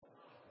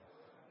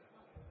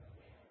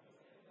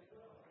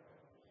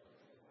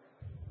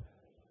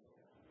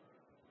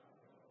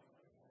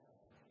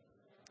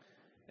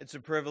It's a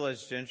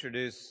privilege to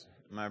introduce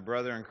my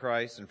brother in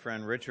Christ and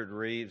friend Richard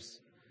Reeves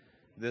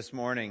this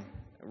morning.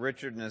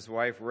 Richard and his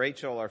wife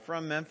Rachel are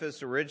from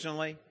Memphis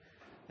originally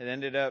and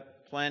ended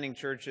up planting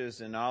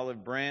churches in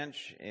Olive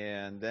Branch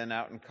and then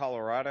out in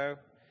Colorado.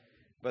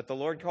 But the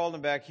Lord called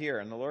them back here,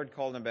 and the Lord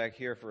called them back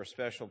here for a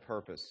special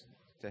purpose,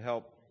 to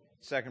help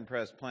Second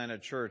Pres plant a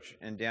church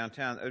in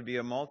downtown. It would be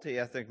a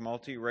multi-ethnic,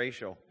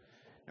 multi-racial,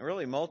 and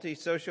really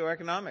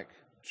multi-socioeconomic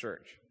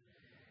church.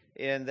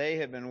 And they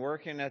have been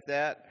working at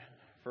that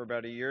for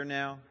about a year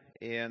now,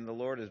 and the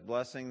Lord is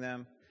blessing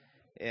them.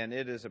 And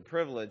it is a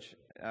privilege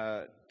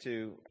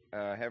to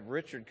have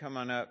Richard come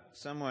on up,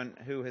 someone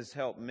who has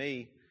helped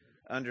me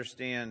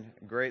understand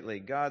greatly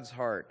God's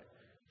heart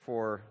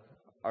for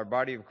our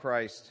body of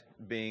Christ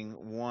being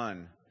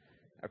one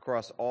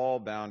across all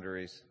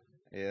boundaries.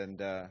 And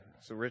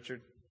so,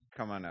 Richard,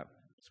 come on up.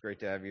 It's great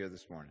to have you here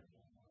this morning.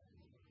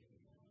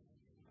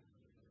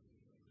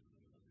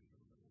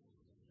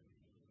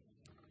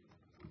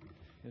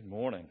 Good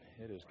morning.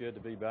 It is good to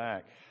be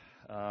back.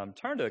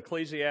 Turn to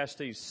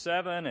Ecclesiastes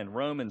 7 and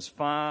Romans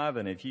 5,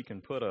 and if you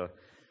can put a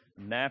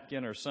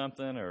napkin or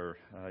something or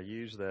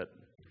use that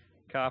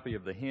copy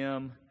of the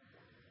hymn.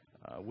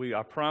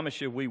 I promise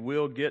you we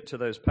will get to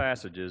those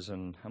passages,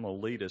 and I'm going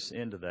to lead us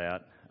into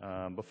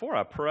that. Before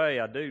I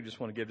pray, I do just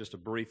want to give just a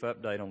brief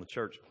update on the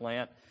church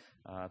plant.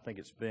 I think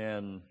it's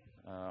been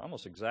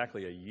almost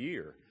exactly a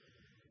year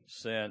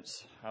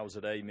since I was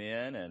at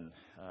Amen, and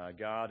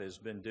God has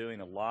been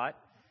doing a lot.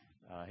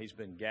 He's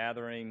been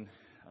gathering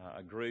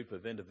a group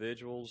of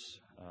individuals,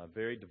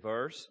 very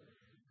diverse.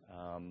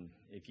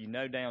 If you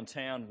know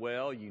downtown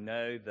well, you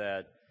know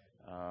that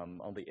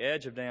on the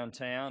edge of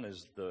downtown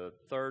is the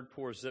third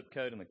poorest zip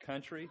code in the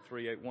country,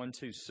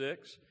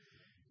 38126,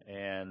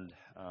 and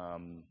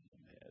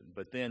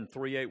but then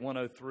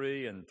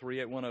 38103 and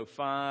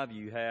 38105,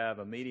 you have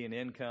a median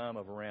income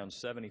of around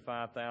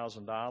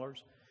 $75,000.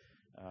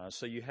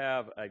 So you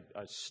have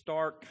a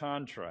stark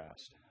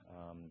contrast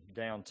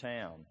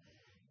downtown.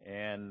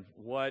 And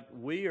what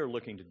we are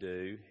looking to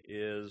do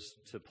is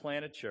to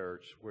plant a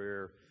church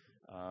where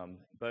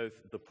both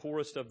the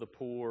poorest of the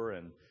poor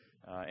and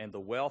the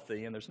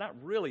wealthy, and there's not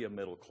really a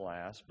middle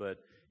class,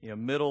 but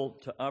middle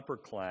to upper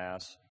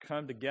class,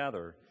 come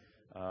together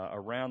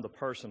around the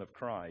person of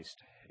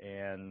Christ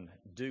and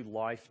do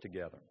life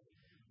together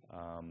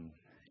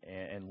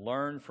and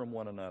learn from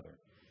one another.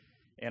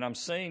 And I'm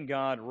seeing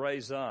God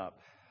raise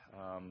up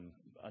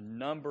a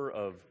number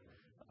of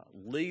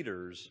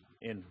leaders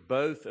in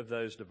both of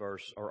those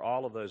diverse, or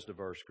all of those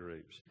diverse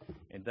groups.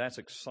 And that's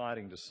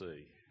exciting to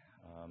see.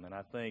 And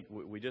I think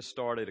we just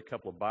started a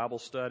couple of Bible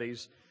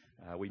studies.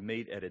 We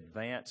meet at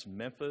Advance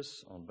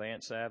Memphis on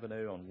Vance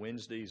Avenue on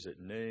Wednesdays at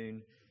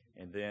noon.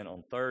 And then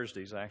on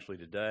Thursdays, actually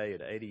today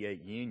at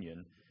 88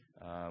 Union,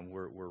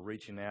 we're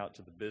reaching out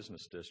to the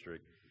business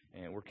district.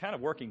 And we're kind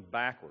of working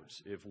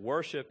backwards. If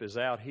worship is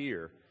out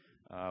here,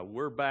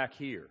 we're back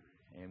here.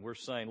 And we're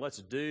saying, let's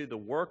do the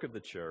work of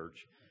the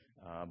church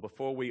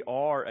before we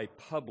are a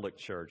public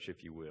church,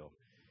 if you will.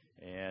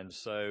 And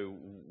so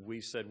we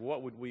said,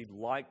 what would we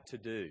like to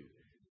do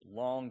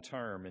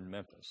long-term in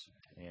Memphis?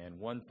 And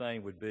one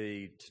thing would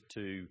be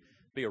to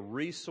be a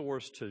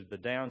resource to the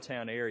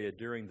downtown area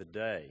during the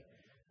day,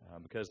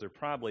 because there are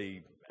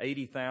probably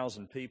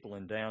 80,000 people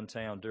in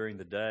downtown during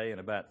the day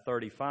and about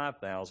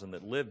 35,000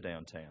 that live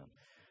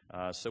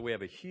downtown. So we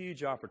have a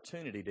huge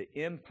opportunity to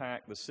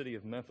impact the city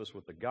of Memphis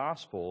with the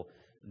gospel,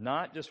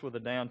 not just with a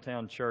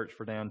downtown church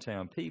for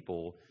downtown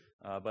people,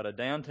 but a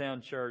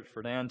downtown church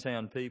for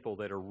downtown people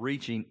that are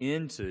reaching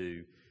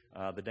into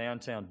the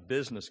downtown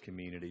business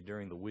community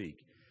during the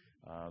week.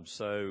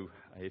 So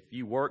if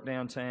you work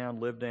downtown,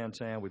 live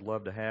downtown, we'd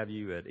love to have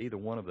you at either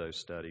one of those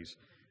studies,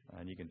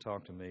 and you can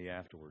talk to me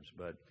afterwards.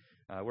 But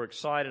we're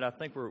excited. I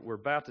think we're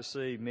about to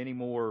see many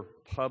more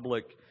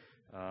public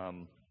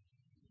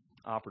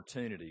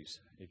opportunities,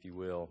 if you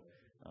will,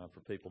 for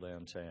people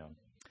downtown.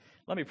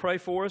 Let me pray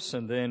for us,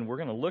 and then we're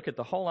going to look at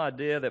the whole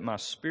idea that my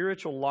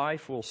spiritual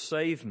life will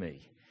save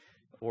me,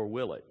 or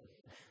will it?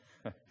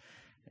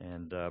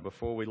 And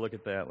before we look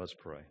at that, let's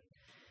pray.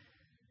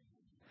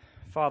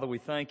 Father, we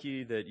thank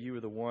you that you are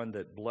the one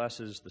that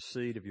blesses the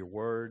seed of your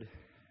word,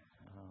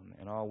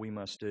 and all we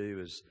must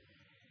do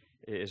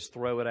is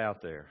throw it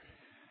out there.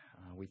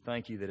 We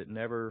thank you that it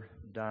never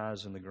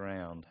dies in the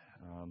ground,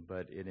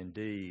 but it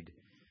indeed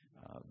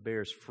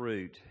bears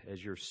fruit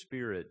as your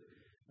Spirit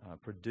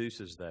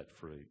produces that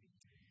fruit.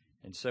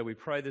 And so we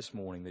pray this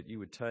morning that you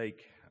would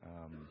take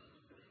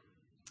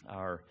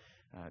our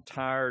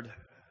tired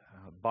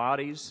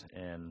bodies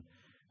and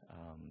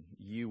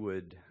you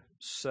would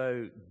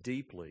sow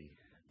deeply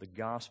the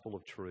gospel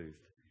of truth,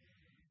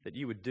 that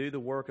you would do the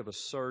work of a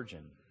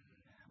surgeon,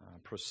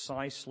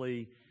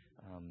 precisely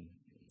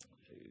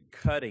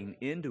cutting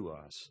into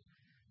us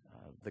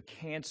the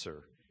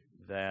cancer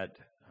that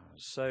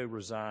so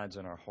resides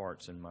in our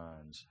hearts and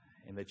minds,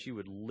 and that you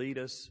would lead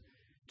us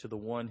to the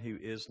one who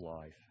is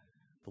life,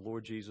 the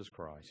Lord Jesus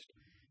Christ,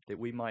 that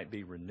we might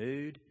be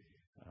renewed,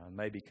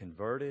 may be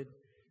converted,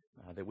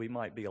 that we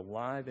might be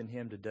alive in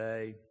Him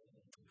today,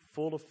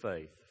 full of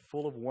faith,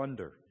 full of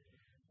wonder,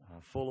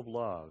 full of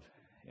love,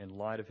 in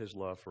light of His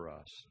love for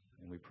us.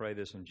 And we pray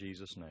this in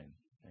Jesus' name.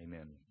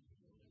 Amen.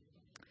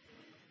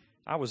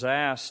 I was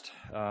asked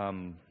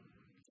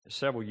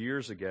several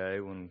years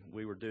ago when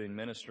we were doing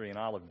ministry in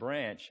Olive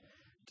Branch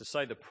to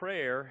say the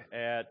prayer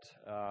at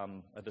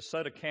a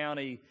DeSoto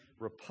County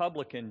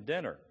Republican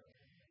dinner.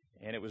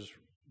 And it was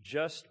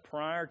just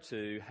prior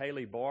to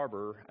Haley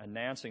Barbour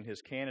announcing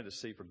his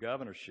candidacy for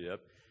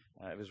governorship.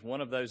 It was one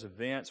of those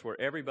events where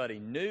everybody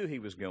knew he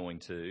was going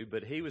to,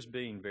 but he was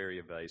being very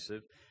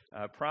evasive,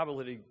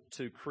 probably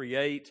to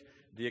create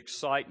the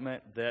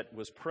excitement that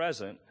was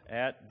present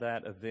at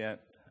that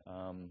event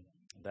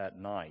that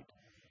night.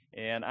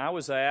 And I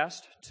was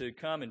asked to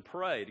come and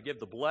pray, to give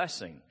the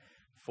blessing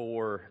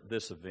for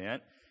this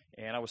event.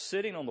 And I was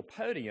sitting on the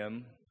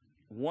podium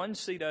one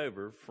seat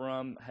over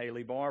from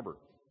Haley Barbour.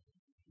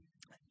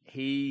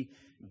 He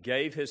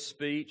gave his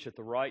speech at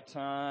the right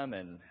time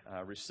and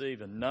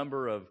received a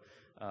number of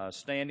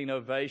standing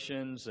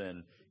ovations,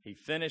 and he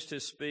finished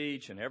his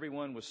speech, and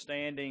everyone was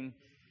standing.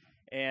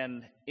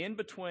 And in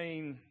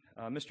between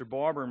Mr.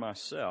 Barbour and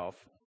myself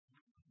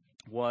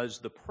was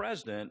the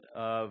president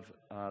of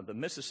the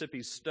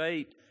Mississippi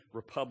State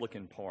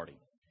Republican Party.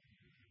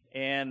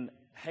 And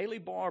Haley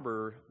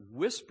Barbour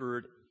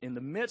whispered in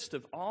the midst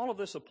of all of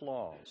this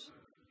applause,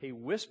 he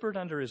whispered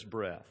under his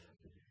breath,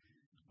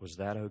 "Was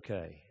that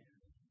okay?"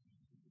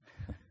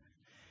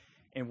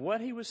 And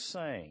what he was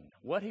saying,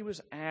 what he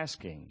was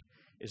asking,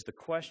 is the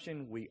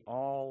question we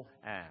all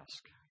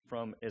ask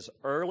from as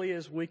early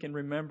as we can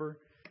remember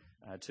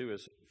to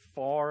as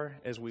far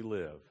as we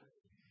live.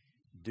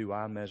 Do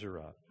I measure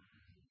up?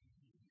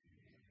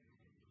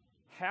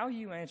 How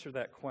you answer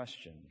that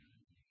question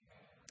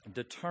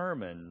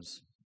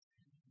determines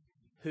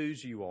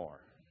whose you are.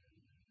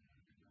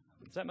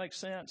 Does that make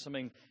sense? I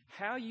mean,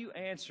 how you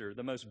answer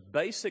the most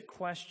basic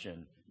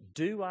question,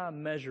 do I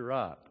measure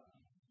up,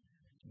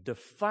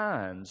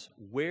 defines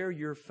where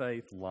your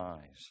faith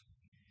lies.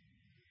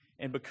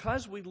 And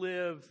because we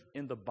live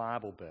in the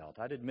Bible Belt,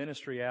 I did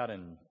ministry out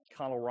in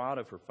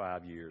Colorado for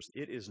 5 years.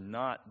 It is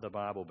not the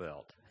Bible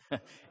Belt.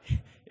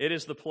 It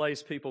is the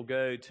place people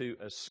go to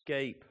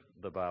escape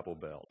the Bible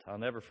Belt. I'll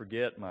never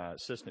forget my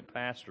assistant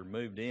pastor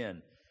moved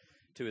in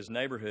to his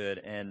neighborhood,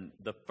 and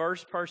the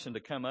first person to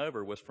come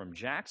over was from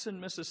Jackson,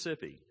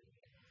 Mississippi.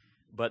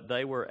 But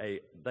they were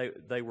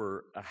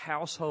a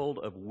household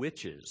of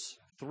witches,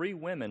 3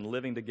 women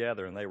living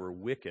together, and they were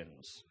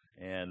Wiccans.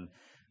 And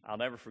I'll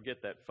never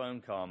forget that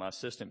phone call. My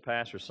assistant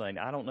pastor saying,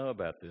 "I don't know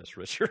about this,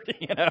 Richard.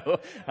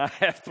 I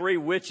have 3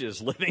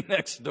 witches living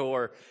next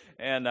door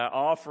and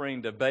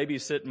offering to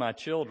babysit my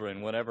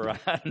children whenever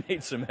I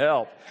need some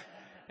help."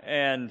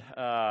 And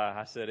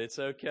I said, "It's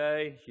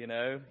okay.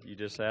 You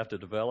just have to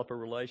develop a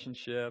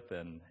relationship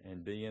and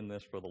be in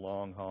this for the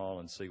long haul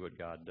and see what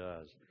God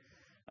does."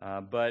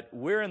 But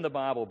we're in the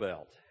Bible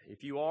Belt.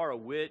 If you are a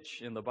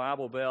witch in the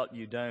Bible Belt,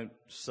 you don't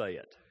say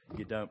it.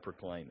 You don't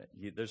proclaim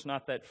it. There's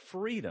not that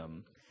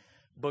freedom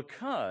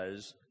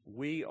because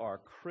we are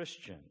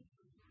Christian.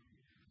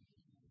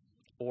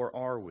 Or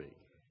are we?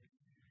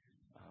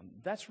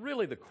 That's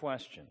really the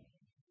question.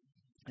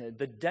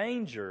 The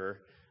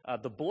danger,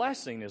 the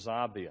blessing is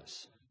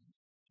obvious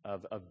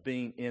of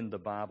being in the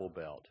Bible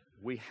Belt.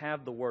 We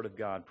have the Word of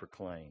God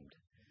proclaimed.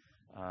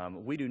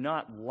 We do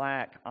not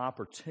lack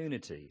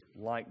opportunity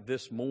like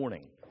this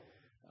morning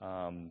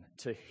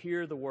to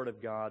hear the Word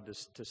of God,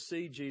 to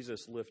see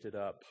Jesus lifted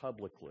up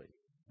publicly,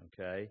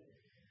 okay?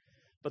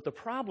 But the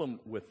problem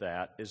with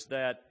that is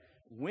that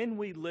when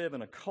we live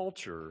in a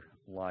culture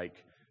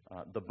like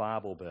the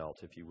Bible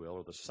Belt, if you will,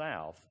 or the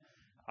South,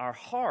 our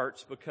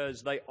hearts,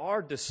 because they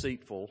are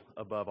deceitful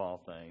above all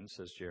things,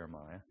 says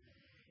Jeremiah,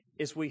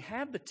 is we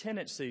have the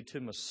tendency to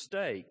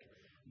mistake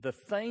the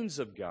things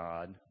of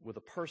God with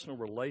a personal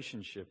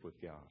relationship with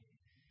God,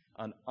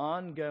 an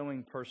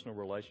ongoing personal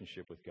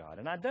relationship with God.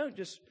 And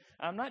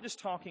I'm not just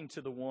talking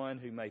to the one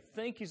who may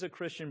think he's a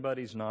Christian, but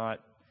he's not,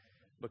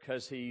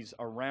 because he's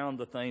around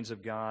the things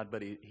of God,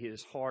 but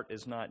his heart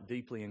is not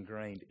deeply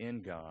ingrained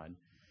in God.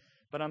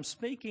 But I'm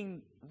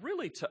speaking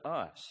really to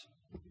us,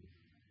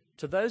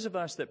 to those of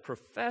us that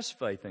profess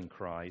faith in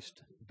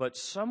Christ, but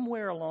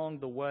somewhere along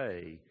the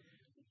way,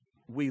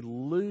 we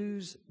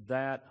lose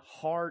that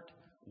heart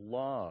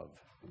love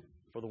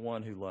for the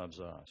one who loves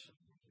us.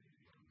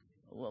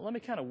 Let me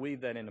kind of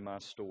weave that into my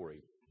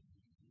story.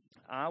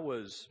 I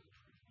was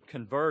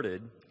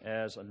converted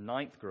as a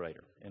 9th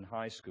grader in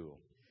high school.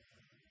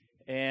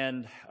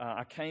 And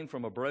I came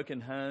from a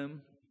broken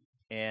home,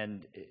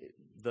 and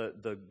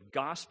the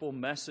gospel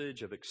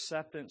message of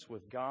acceptance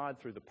with God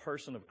through the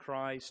person of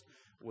Christ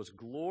was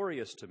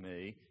glorious to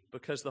me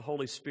because the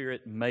Holy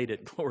Spirit made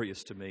it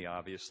glorious to me,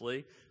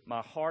 obviously.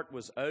 My heart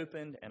was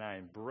opened, and I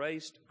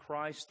embraced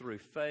Christ through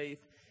faith,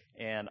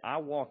 and I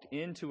walked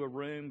into a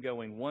room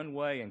going one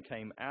way and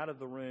came out of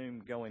the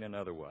room going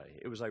another way.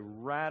 It was a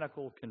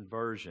radical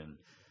conversion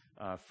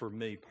for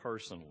me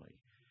personally.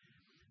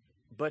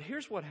 But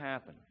here's what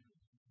happened.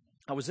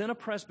 I was in a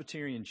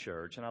Presbyterian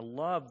church, and I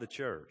loved the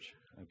church,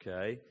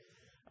 okay?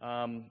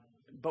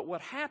 But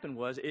what happened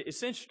was,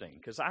 it's interesting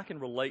because I can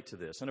relate to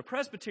this. In a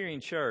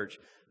Presbyterian church,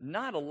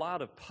 not a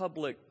lot of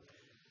public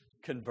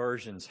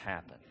conversions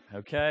happen,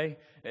 okay?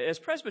 As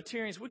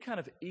Presbyterians, we kind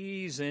of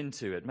ease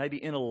into it, maybe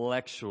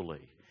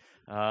intellectually.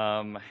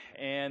 And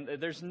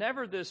there's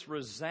never this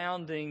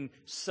resounding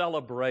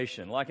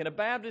celebration. Like in a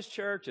Baptist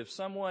church, if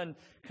someone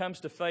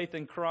comes to faith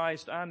in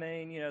Christ, I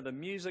mean, the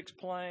music's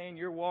playing,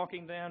 you're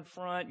walking down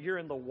front, you're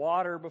in the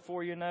water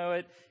before you know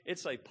it.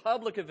 It's a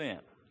public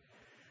event.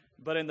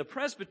 But in the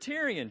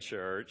Presbyterian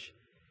church,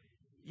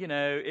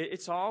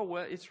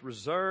 it's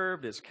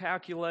reserved, it's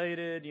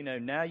calculated,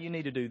 now you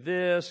need to do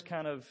this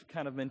kind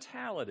of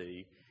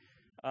mentality.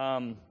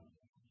 And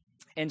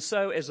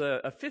so as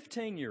a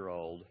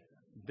 15-year-old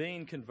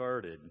being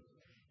converted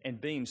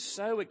and being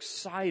so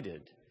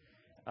excited,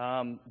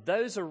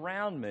 those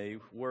around me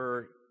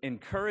were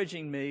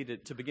encouraging me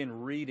to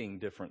begin reading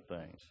different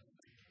things.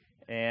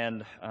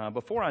 And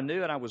before I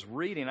knew it, I was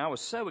reading. I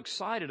was so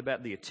excited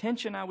about the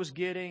attention I was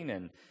getting.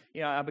 And,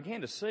 I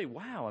began to see,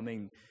 wow,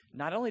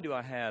 not only do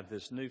I have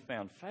this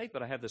newfound faith,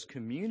 but I have this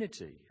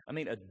community.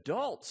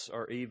 Adults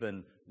are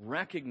even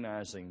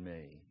recognizing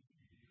me,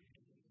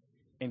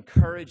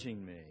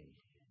 encouraging me.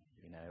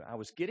 I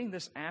was getting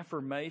this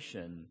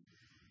affirmation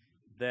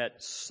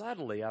that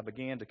subtly I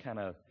began to kind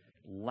of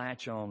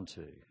latch on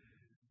to.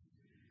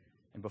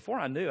 And before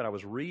I knew it, I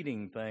was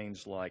reading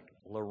things like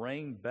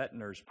Lorraine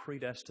Bettner's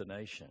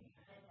Predestination.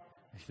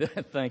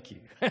 Thank you.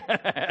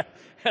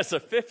 As a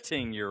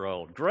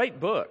 15-year-old, great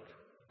book,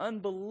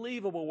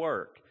 unbelievable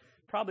work,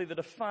 probably the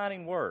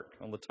defining work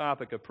on the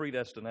topic of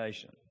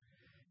predestination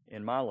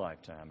in my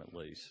lifetime at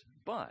least.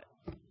 But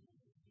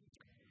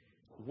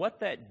what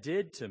that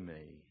did to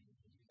me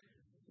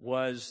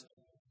was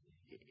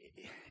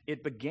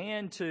it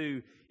began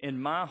to,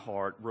 in my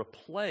heart,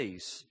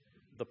 replace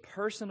the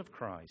person of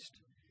Christ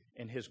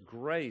and His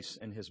grace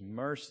and His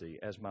mercy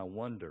as my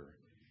wonder.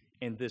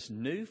 And this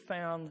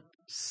newfound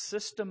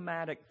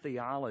systematic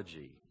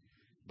theology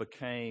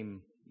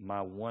became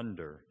my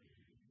wonder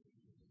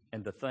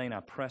and the thing I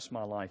pressed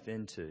my life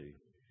into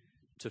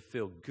to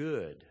feel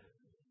good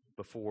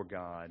before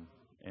God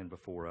and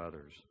before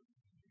others.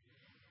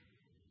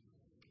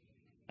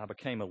 I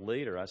became a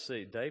leader. I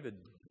see David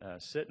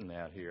Sitton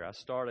out here. I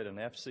started an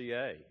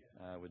FCA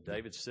with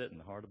David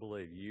Sitton, hard to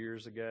believe,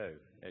 years ago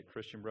at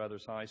Christian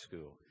Brothers High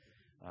School.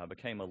 I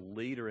became a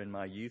leader in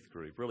my youth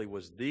group, really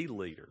was the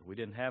leader. We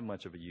didn't have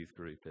much of a youth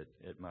group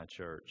at my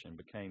church, and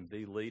became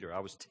the leader. I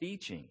was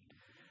teaching.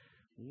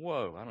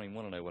 Whoa, I don't even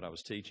want to know what I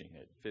was teaching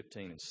at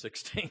 15 and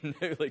 16,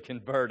 newly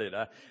converted.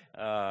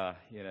 I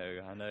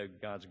know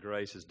God's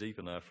grace is deep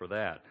enough for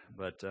that.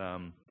 But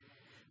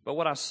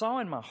what I saw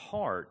in my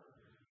heart,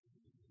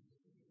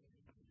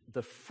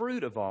 the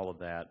fruit of all of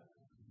that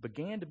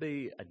began to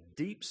be a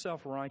deep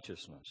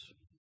self-righteousness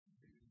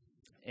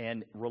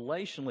and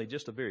relationally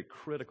just a very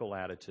critical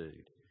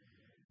attitude.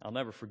 I'll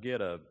never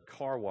forget a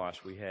car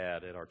wash we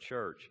had at our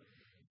church,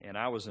 and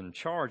I was in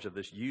charge of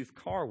this youth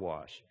car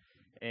wash.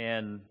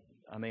 And,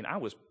 I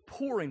was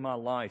pouring my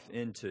life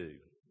into,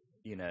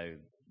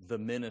 the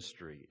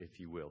ministry, if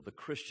you will, the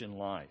Christian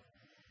life.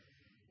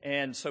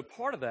 And so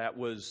part of that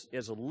was,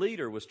 as a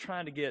leader, was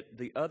trying to get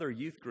the other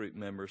youth group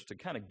members to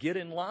kind of get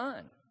in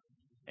line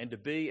and to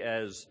be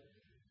as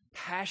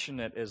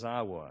passionate as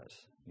I was,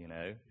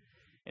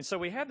 And so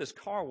we had this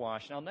car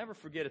wash, and I'll never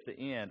forget at the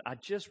end, I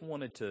just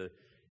wanted to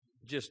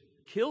just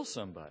kill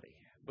somebody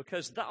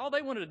because all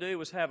they wanted to do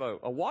was have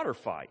a water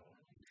fight.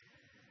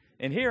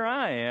 And here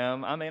I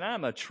am,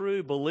 I'm a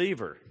true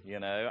believer,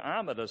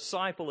 I'm a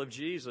disciple of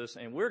Jesus,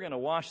 and we're going to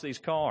wash these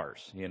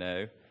cars,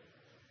 And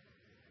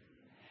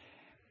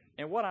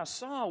what I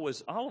saw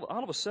was all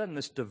of a sudden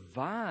this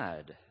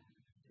divide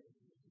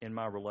in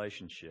my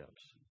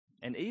relationships.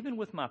 And even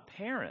with my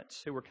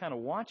parents who were kind of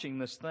watching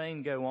this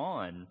thing go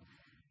on,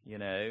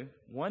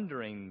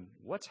 wondering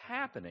what's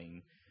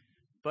happening.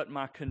 But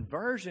my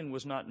conversion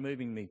was not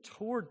moving me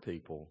toward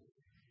people.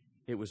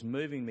 It was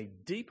moving me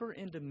deeper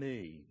into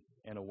me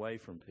and away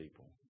from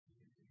people.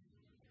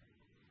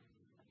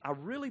 I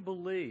really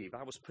believe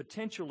I was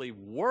potentially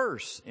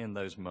worse in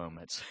those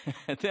moments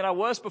than I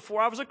was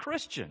before I was a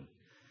Christian.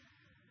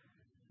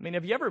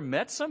 Have you ever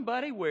met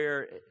somebody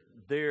where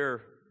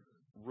their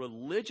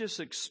religious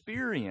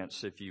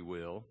experience, if you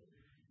will,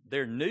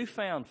 their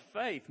newfound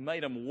faith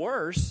made them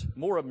worse,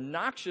 more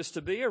obnoxious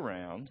to be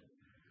around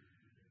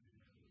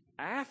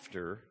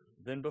after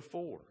than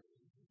before?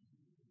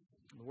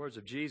 The words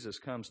of Jesus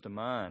comes to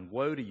mind.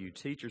 Woe to you,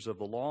 teachers of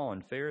the law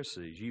and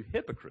Pharisees, you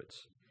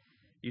hypocrites!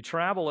 You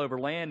travel over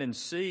land and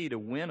sea to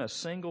win a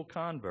single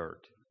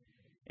convert,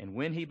 and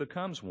when he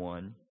becomes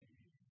one,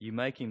 you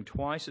make him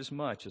twice as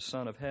much a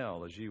son of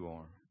hell as you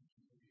are.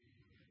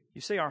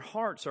 You see, our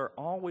hearts are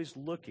always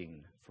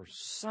looking for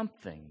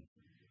something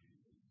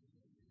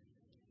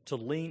to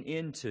lean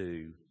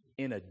into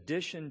in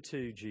addition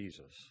to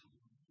Jesus.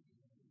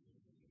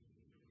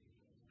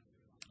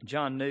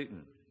 John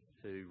Newton,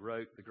 who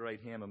wrote the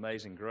great hymn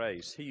Amazing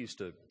Grace, he used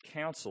to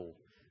counsel,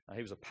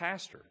 he was a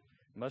pastor.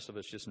 Most of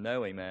us just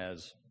know him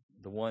as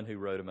the one who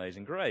wrote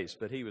Amazing Grace,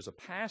 but he was a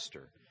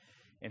pastor.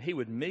 And he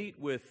would meet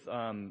with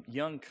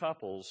young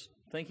couples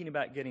thinking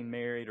about getting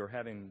married or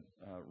having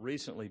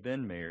recently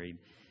been married.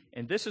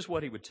 And this is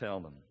what he would tell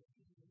them.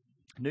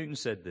 Newton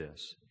said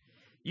this: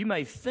 "You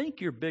may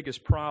think your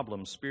biggest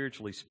problem,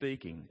 spiritually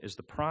speaking, is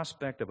the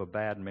prospect of a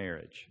bad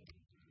marriage.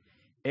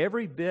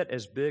 Every bit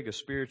as big a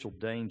spiritual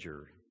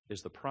danger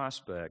is the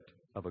prospect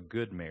of a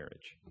good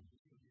marriage.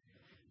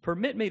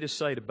 Permit me to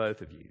say to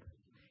both of you,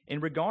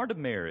 in regard to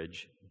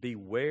marriage,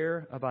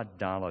 beware of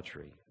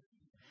idolatry.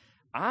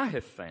 I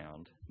have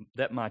found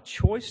that my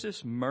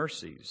choicest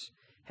mercies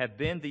have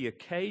been the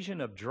occasion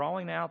of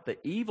drawing out the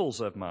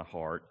evils of my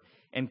heart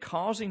and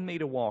causing me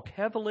to walk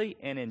heavily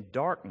and in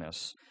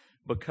darkness,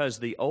 because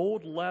the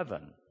old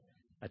leaven,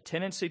 a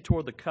tendency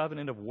toward the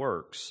covenant of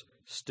works,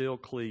 still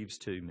cleaves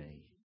to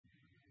me."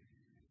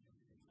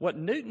 What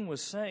Newton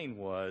was saying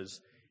was,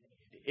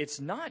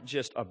 it's not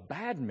just a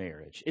bad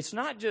marriage. It's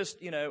not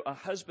just, a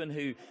husband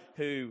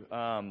who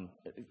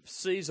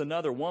sees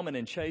another woman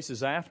and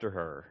chases after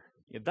her.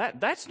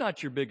 That's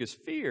not your biggest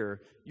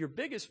fear. Your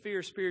biggest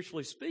fear,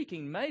 spiritually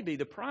speaking, may be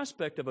the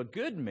prospect of a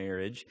good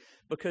marriage,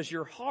 because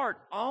your heart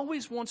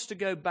always wants to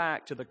go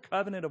back to the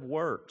covenant of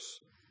works,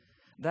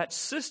 that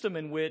system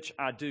in which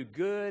I do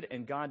good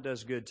and God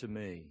does good to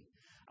me.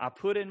 I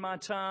put in my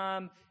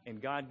time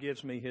and God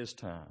gives me His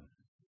time.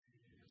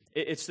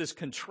 It's this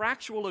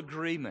contractual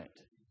agreement.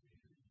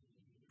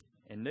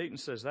 And Newton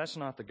says that's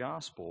not the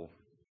gospel.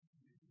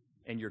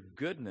 And your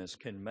goodness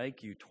can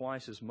make you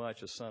twice as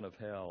much a son of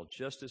hell,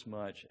 just as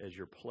much as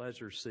your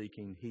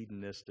pleasure-seeking,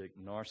 hedonistic,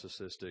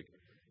 narcissistic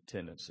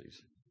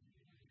tendencies.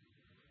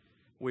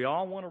 We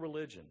all want a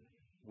religion.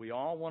 We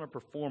all want a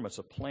performance,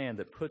 a plan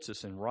that puts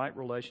us in right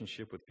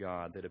relationship with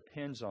God, that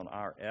depends on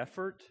our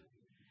effort,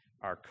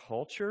 our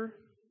culture,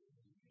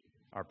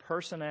 our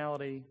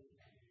personality,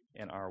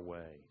 and our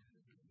way.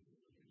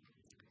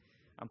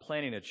 I'm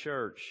planning a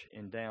church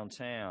in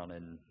downtown,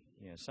 and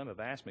some have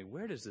asked me,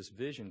 where does this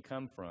vision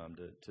come from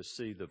to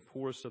see the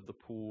poorest of the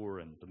poor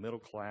and the middle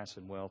class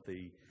and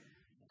wealthy,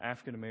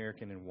 African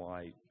American and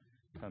white,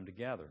 come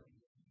together?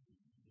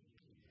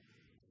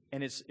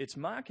 And it's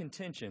my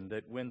contention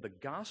that when the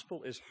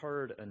gospel is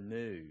heard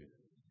anew,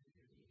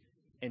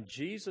 and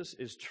Jesus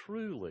is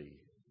truly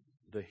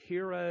the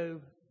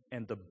hero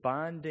and the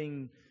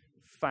binding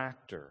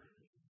factor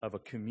of a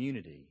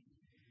community,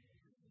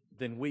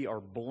 then we are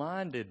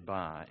blinded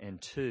by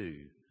and to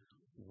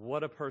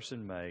what a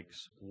person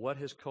makes, what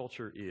his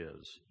culture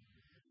is,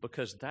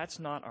 because that's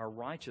not our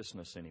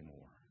righteousness anymore.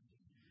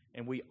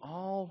 And we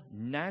all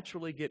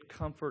naturally get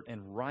comfort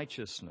and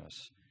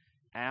righteousness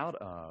out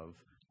of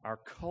our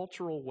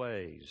cultural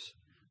ways,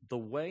 the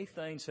way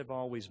things have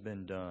always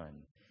been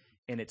done.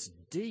 And it's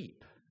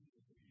deep.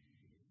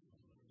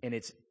 And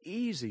it's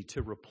easy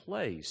to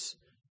replace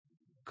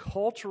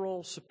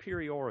cultural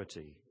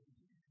superiority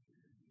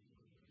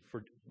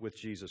with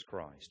Jesus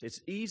Christ.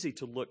 It's easy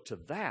to look to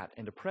that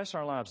and to press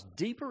our lives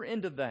deeper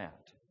into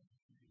that.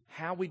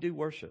 How we do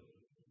worship,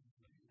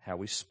 how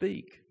we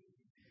speak,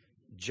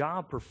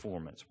 job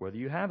performance, whether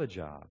you have a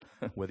job,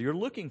 whether you're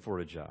looking for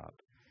a job,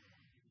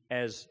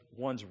 as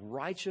one's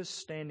righteous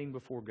standing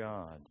before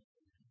God,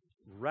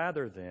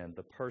 rather than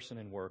the person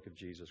and work of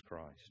Jesus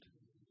Christ.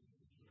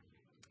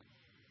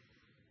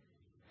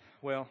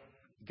 Well,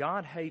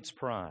 God hates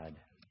pride,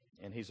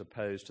 and He's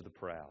opposed to the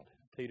proud.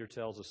 Peter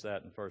tells us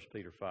that in 1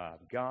 Peter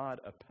 5.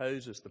 God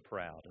opposes the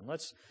proud. And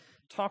let's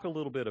talk a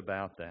little bit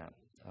about that.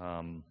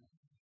 And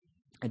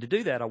to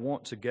do that, I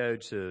want to go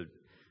to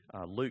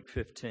Luke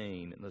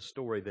 15 and the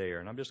story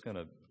there. And I'm just going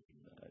to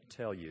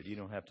tell you. You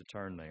don't have to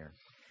turn there.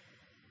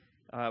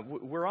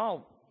 We're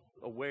all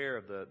aware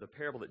of the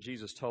parable that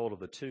Jesus told of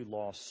the two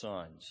lost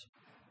sons.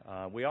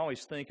 We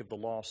always think of the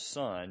lost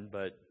son,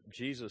 but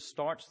Jesus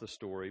starts the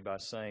story by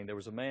saying there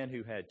was a man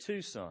who had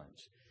two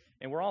sons.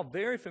 And we're all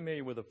very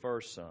familiar with the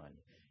first son.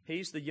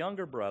 He's the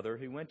younger brother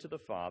who went to the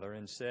father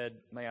and said,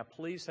 "May I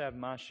please have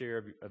my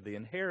share of the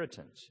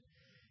inheritance?"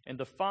 And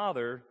the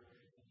father,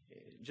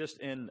 just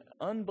in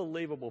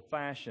unbelievable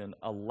fashion,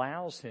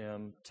 allows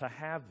him to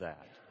have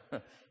that,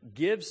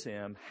 gives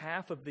him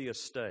half of the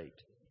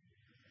estate.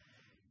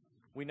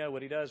 We know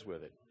what he does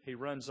with it. He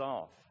runs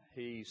off.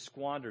 He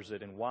squanders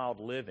it in wild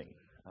living,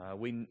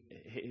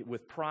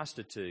 with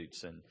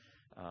prostitutes and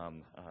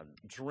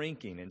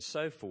drinking and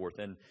so forth.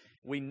 And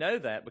we know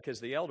that because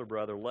the elder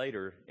brother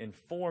later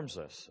informs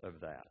us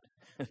of that.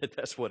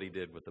 That's what he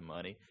did with the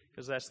money,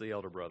 because that's the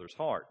elder brother's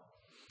heart.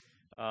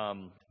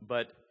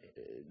 But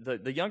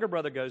the younger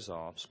brother goes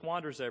off,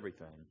 squanders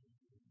everything,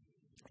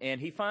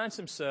 and he finds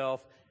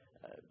himself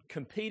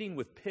competing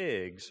with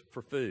pigs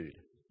for food.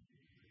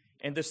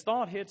 And this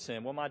thought hits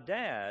him, well, my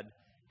dad,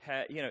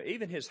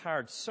 even his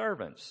hired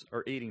servants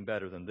are eating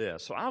better than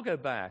this, so I'll go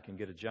back and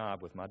get a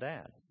job with my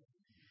dad.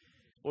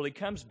 Well, he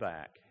comes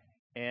back,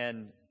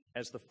 and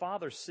as the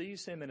father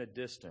sees him in a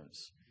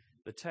distance,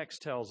 the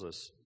text tells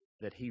us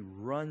that he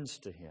runs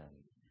to him,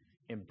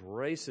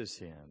 embraces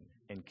him,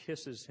 and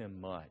kisses him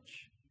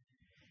much.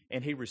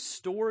 And he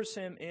restores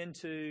him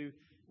into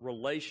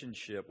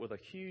relationship with a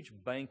huge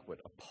banquet,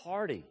 a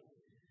party,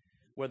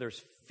 where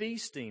there's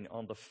feasting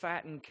on the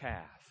fattened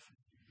calf,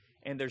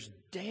 and there's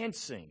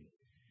dancing,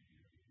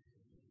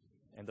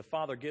 and the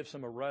father gives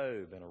him a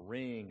robe and a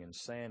ring and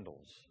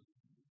sandals.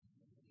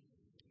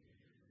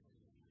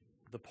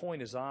 The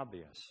point is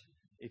obvious.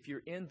 If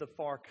you're in the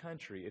far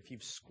country, if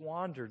you've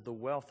squandered the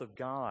wealth of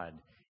God,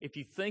 if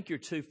you think you're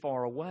too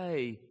far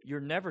away,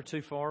 you're never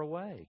too far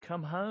away.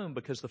 Come home,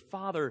 because the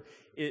Father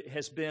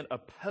has been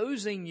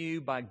opposing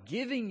you by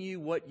giving you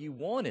what you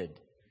wanted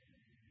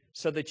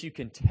so that you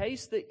can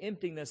taste the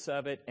emptiness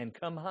of it and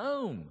come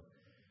home.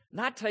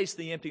 Not taste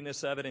the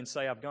emptiness of it and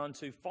say, I've gone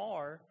too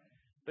far,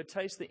 but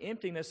taste the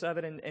emptiness of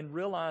it and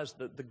realize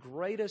that the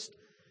greatest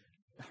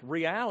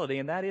reality,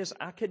 and that is,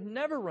 I could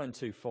never run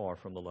too far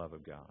from the love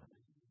of God.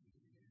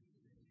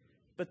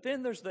 But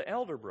then there's the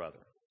elder brother.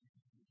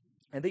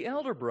 And the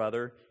elder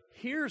brother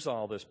hears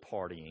all this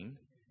partying,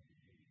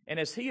 and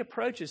as he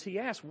approaches, he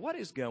asks, what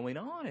is going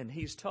on? And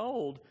he's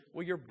told,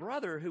 well, your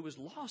brother who was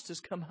lost has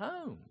come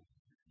home.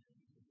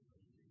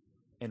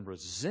 And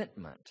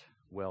resentment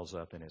wells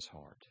up in his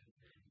heart,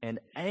 and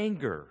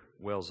anger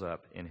wells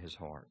up in his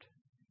heart.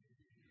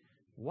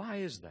 Why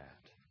is that?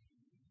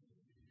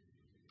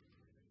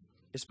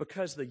 It's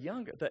because the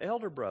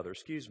elder brother,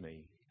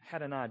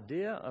 had an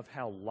idea of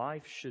how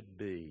life should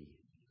be.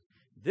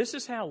 This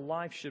is how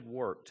life should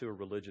work to a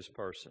religious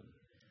person.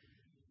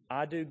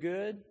 I do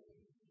good,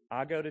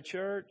 I go to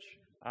church,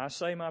 I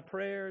say my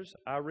prayers,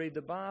 I read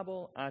the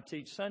Bible, I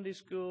teach Sunday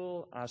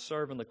school, I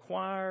serve in the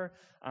choir,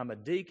 I'm a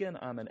deacon,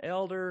 I'm an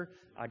elder,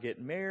 I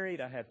get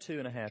married, I have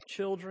 2.5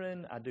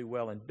 children, I do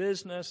well in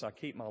business, I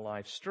keep my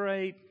life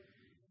straight,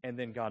 and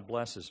then God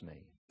blesses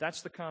me.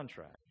 That's the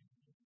contract.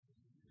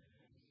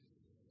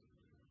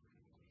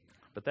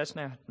 But that's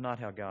not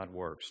how God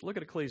works. Look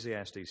at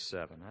Ecclesiastes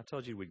 7. I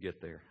told you we'd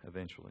get there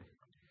eventually.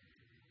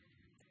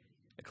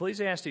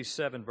 Ecclesiastes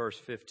 7, verse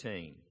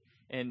 15.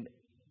 And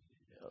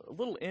a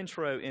little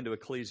intro into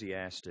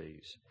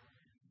Ecclesiastes.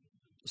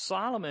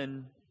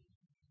 Solomon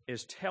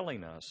is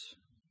telling us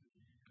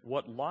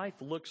what life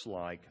looks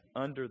like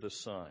under the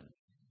sun.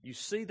 You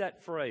see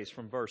that phrase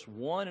from verse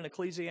 1 in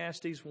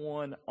Ecclesiastes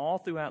 1 all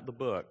throughout the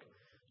book,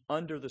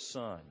 under the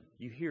sun.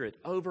 You hear it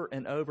over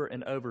and over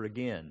and over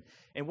again.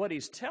 And what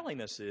he's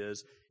telling us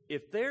is,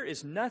 if there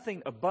is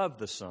nothing above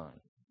the sun,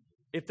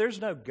 if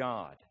there's no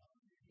God,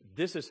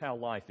 this is how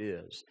life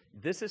is.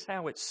 This is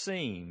how it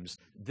seems.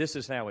 This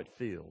is how it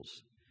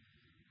feels.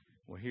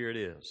 Well, here it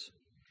is.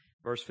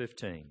 Verse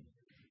 15.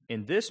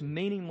 In this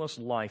meaningless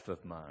life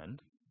of mine,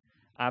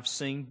 I've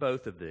seen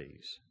both of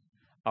these.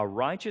 A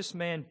righteous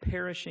man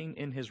perishing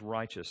in his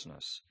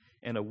righteousness,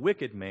 and a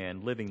wicked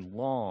man living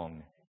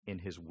long in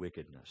his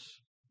wickedness.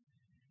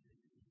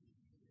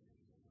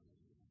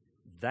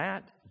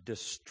 That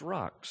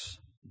destructs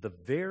the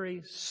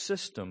very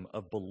system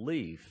of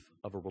belief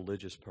of a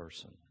religious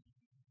person.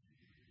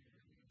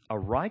 A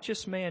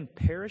righteous man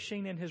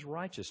perishing in his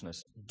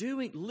righteousness,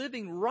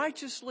 living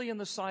righteously in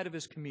the sight of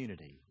his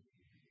community,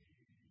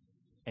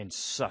 and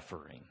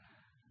suffering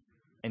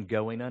and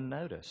going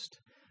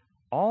unnoticed.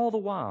 All the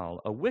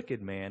while, a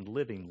wicked man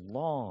living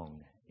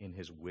long in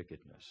his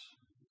wickedness.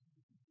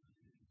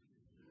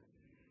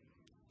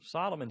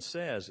 Solomon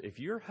says, if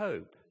your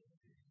hope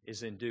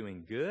is in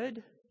doing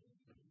good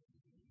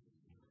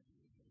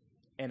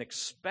and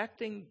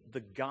expecting the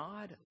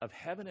God of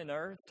heaven and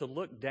earth to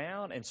look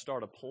down and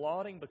start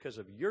applauding because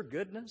of your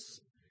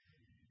goodness,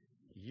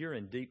 you're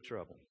in deep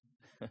trouble.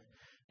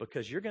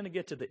 Because you're going to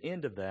get to the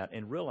end of that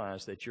and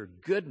realize that your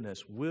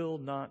goodness will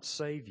not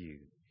save you.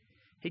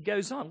 He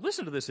goes on,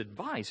 listen to this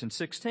advice in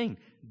 16.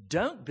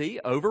 Don't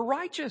be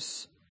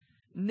over-righteous,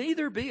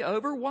 neither be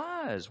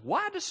over-wise.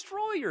 Why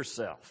destroy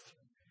yourself?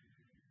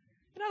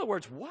 In other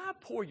words, why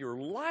pour your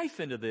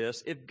life into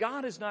this if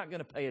God is not going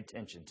to pay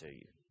attention to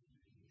you?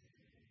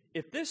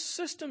 If this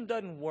system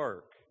doesn't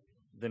work,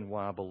 then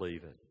why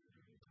believe it?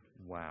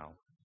 Wow.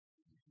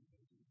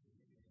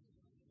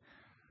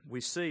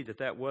 We see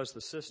that was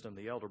the system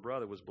the elder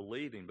brother was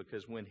believing,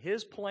 because when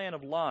his plan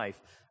of life,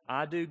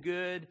 I do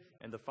good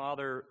and the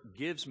Father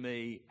gives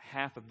me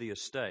half of the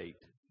estate,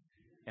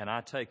 and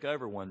I take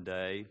over one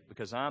day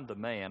because I'm the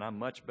man, I'm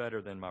much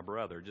better than my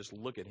brother. Just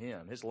look at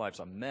him. His life's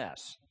a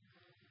mess.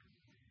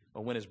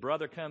 But when his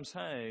brother comes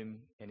home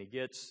and he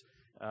gets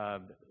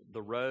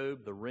the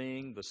robe, the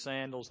ring, the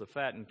sandals, the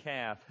fattened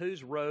calf,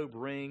 whose robe,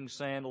 ring,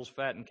 sandals,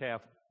 fattened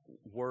calf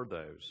were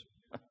those?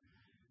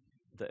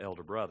 The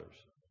elder brother's.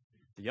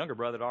 The younger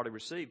brother had already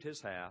received his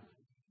half,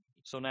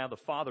 so now the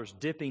father's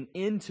dipping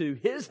into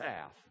his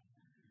half.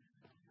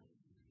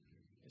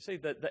 You see,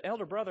 the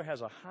elder brother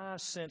has a high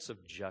sense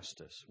of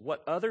justice,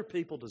 what other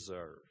people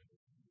deserve,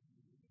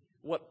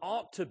 what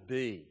ought to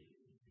be,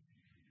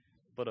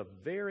 but a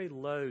very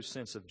low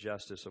sense of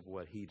justice of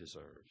what he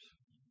deserves.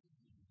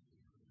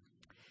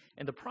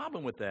 And the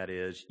problem with that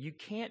is you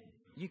can't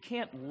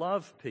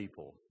love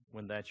people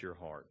when that's your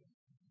heart.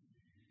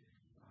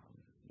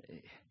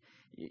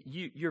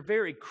 You're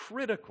very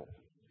critical.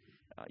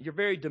 You're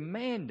very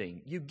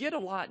demanding. You get a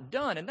lot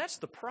done, and that's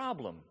the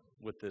problem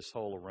with this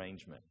whole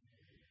arrangement.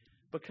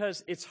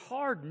 Because it's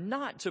hard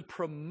not to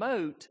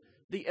promote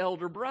the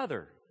elder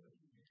brother.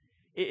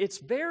 It's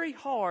very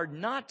hard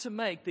not to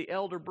make the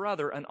elder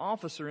brother an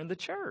officer in the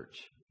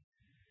church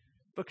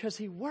because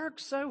he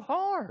works so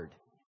hard.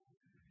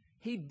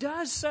 He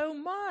does so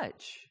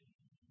much.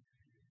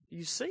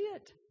 You see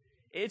it?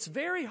 It's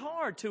very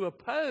hard to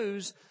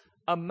oppose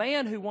a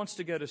man who wants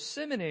to go to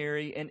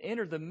seminary and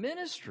enter the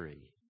ministry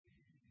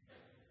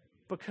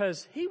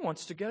because he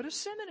wants to go to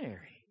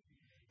seminary.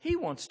 He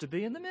wants to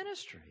be in the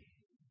ministry.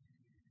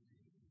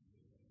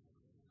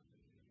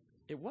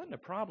 It wasn't a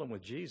problem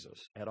with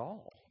Jesus at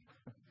all.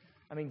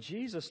 I mean,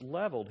 Jesus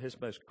leveled his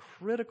most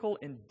critical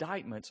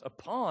indictments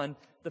upon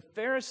the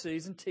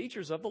Pharisees and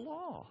teachers of the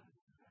law.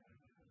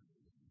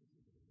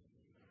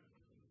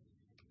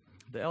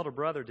 The elder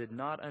brother did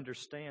not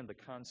understand the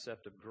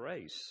concept of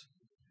grace,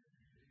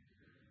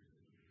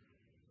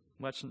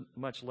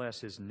 much less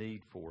his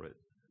need for it.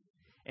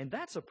 And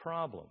that's a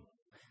problem.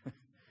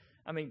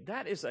 I mean,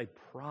 that is a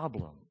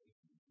problem.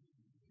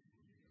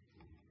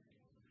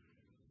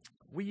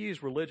 We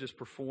use religious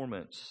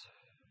performance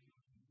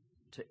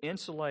to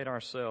insulate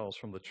ourselves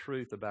from the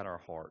truth about our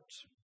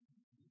hearts.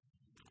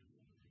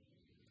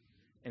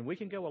 And we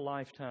can go a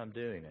lifetime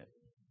doing it,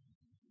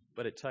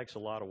 but it takes a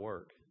lot of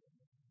work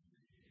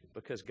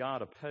because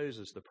God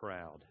opposes the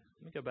proud.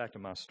 Let me go back to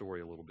my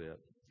story a little bit.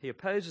 He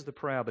opposes the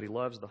proud, but he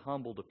loves the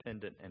humble,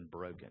 dependent, and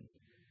broken.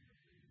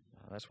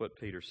 That's what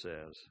Peter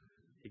says.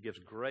 He gives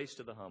grace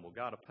to the humble.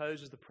 God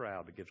opposes the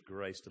proud, but gives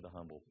grace to the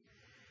humble.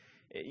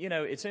 You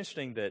know, it's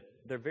interesting that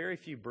there are very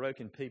few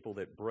broken people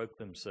that broke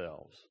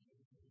themselves.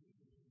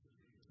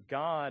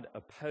 God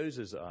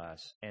opposes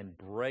us and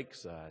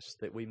breaks us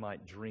that we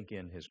might drink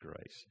in his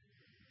grace.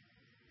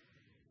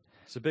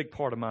 It's a big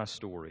part of my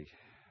story.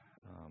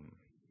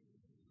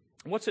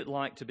 What's it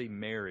like to be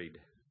married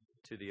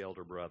to the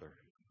elder brother?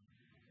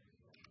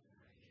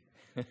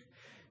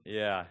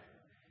 Yeah,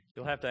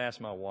 you'll have to ask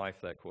my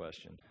wife that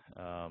question.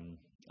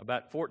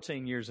 About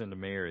 14 years into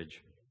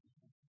marriage,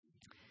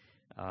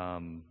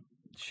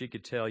 she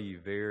could tell you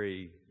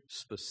very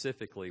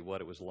specifically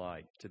what it was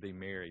like to be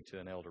married to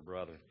an elder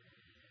brother.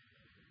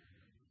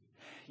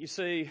 You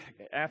see,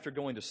 after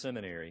going to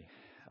seminary,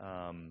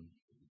 I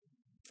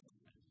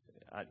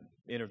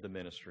entered the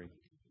ministry,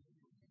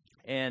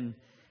 and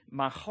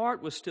my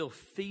heart was still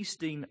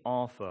feasting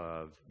off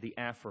of the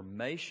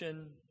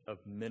affirmation of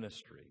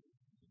ministry.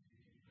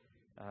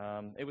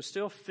 It was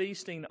still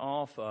feasting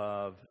off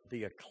of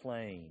the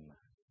acclaim,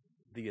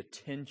 the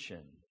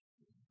attention,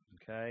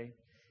 okay?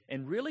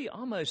 And really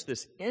almost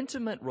this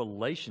intimate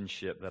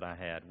relationship that I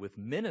had with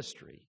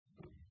ministry.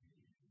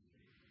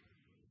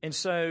 And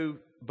so,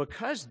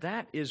 because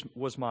that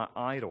was my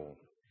idol,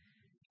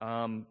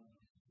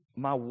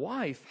 my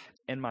wife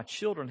and my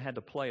children had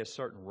to play a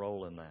certain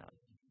role in that.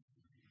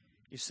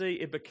 You see,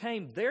 it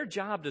became their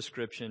job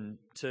description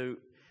to,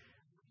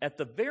 at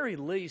the very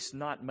least,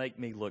 not make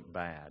me look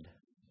bad,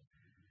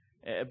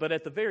 but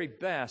at the very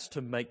best,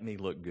 to make me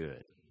look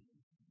good.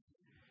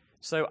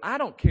 So I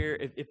don't care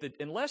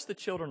unless the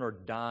children are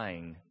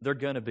dying, they're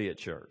going to be at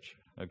church,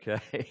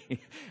 okay?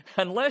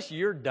 Unless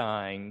you're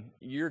dying,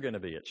 you're going to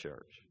be at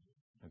church,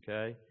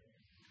 okay?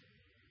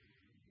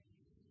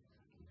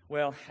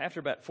 Well, after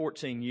about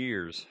 14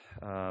 years,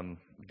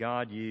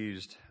 God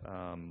used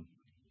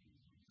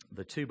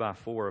the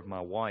 2x4 of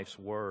my wife's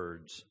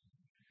words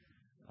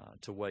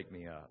to wake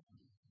me up.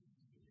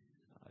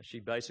 She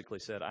basically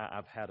said,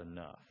 I've had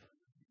enough.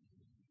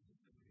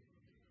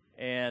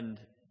 And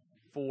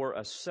for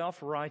a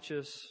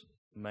self-righteous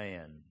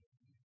man,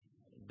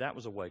 that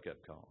was a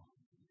wake-up call.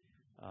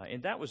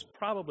 And that was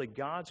probably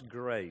God's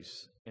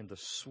grace in the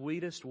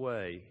sweetest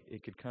way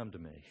it could come to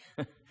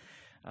me.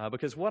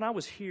 Because what I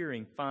was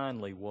hearing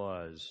finally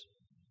was,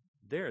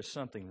 there is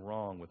something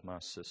wrong with my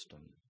system.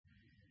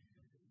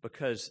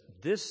 Because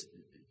this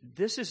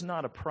is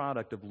not a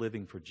product of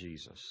living for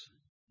Jesus.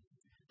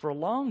 For a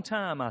long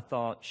time, I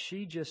thought,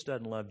 she just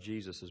doesn't love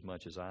Jesus as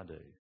much as I do.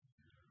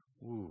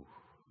 Ooh.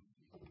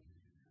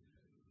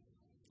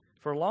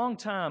 For a long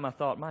time, I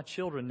thought, my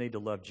children need to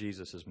love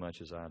Jesus as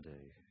much as I do.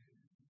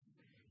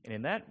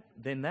 And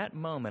in that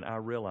moment, I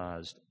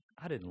realized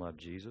I didn't love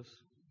Jesus.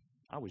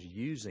 I was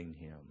using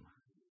him.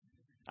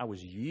 I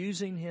was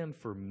using him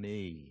for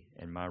me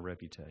and my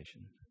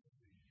reputation.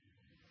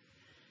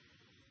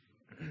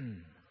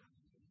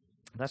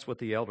 That's what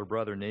the elder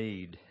brother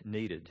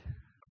needed.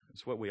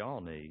 It's what we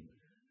all need.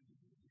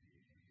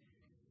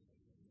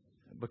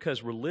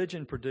 Because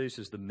religion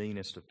produces the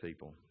meanest of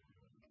people.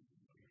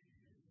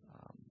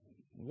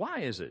 Why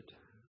is it?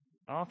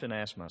 I often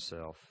ask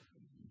myself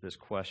this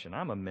question.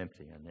 I'm a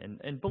Memphian,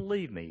 and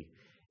believe me,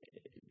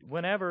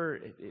 whenever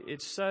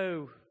it's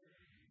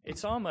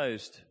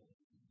almost,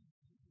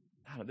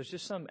 I don't know, there's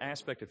just some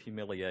aspect of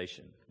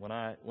humiliation. When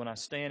I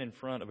stand in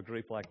front of a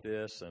group like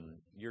this and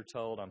you're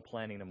told I'm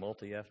planning a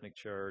multi-ethnic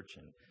church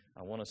and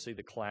I want to see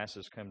the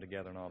classes come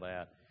together and all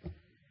that,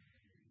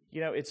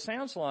 you know, it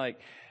sounds like,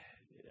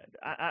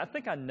 I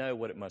think I know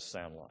what it must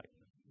sound like,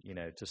 you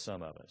know, to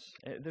some of us.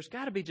 There's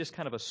got to be just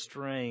kind of a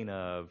strain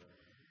of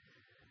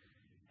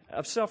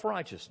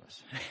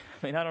self-righteousness.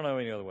 I mean, I don't know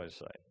any other way to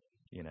say it,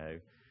 you know.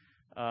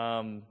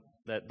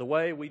 that the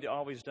way we'd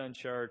always done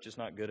church is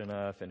not good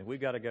enough, and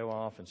we've got to go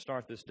off and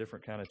start this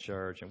different kind of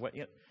church. And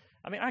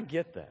I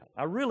get that.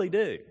 I really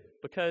do.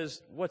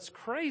 Because what's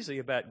crazy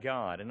about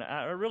God, and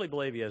I really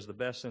believe He has the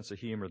best sense of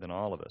humor than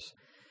all of us,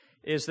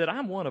 is that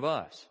I'm one of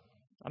us.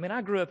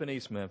 I grew up in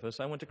East Memphis.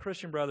 I went to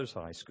Christian Brothers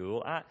High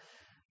School.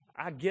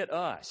 I get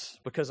us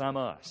because I'm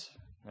us,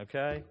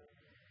 okay?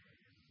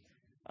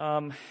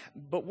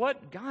 But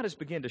what God has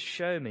begun to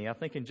show me, I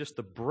think in just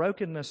the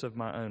brokenness of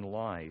my own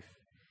life,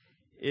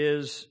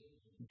 is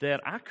that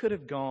I could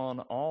have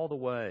gone all the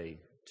way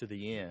to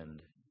the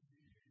end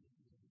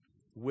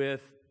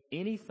with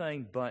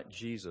anything but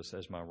Jesus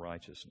as my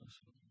righteousness.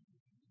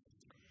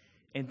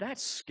 And that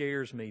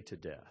scares me to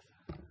death.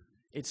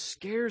 It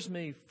scares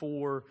me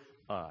for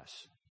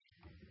us.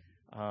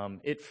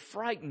 It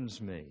frightens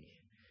me.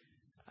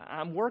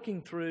 I'm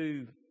working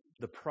through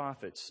the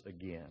prophets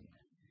again,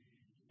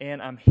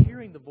 and I'm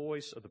hearing the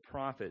voice of the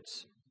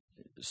prophets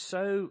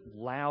so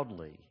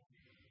loudly.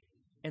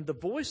 And the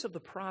voice of the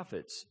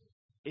prophets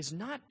is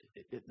not,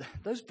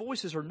 those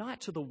voices are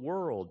not to the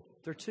world,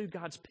 they're to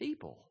God's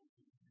people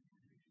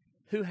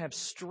who have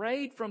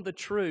strayed from the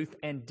truth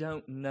and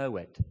don't know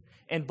it,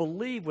 and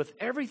believe with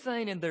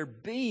everything in their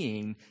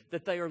being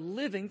that they are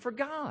living for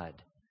God.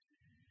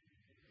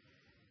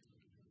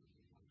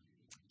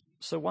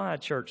 So why a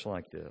church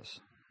like this?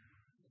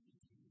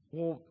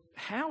 Well,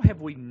 how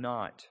have we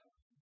not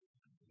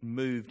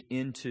moved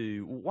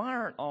into, why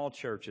aren't all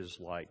churches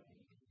like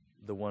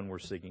the one we're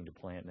seeking to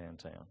plant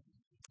downtown?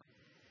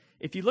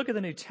 If you look at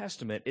the New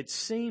Testament, it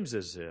seems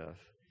as if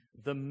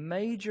the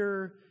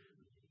major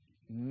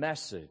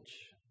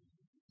message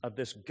of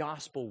this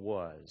gospel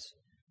was,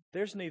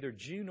 there's neither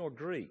Jew nor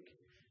Greek.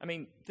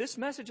 This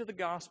message of the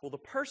gospel, the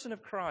person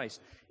of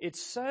Christ,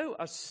 it's so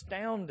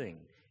astounding.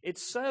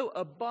 It's so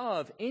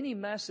above any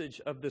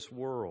message of this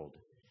world.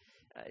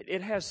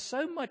 It has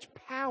so much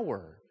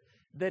power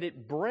that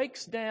it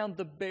breaks down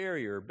the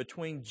barrier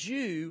between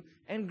Jew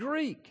and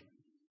Greek.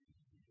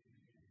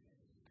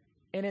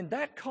 And in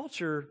that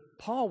culture,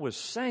 Paul was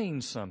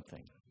saying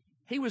something.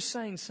 He was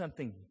saying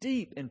something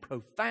deep and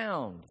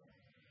profound.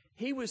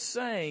 He was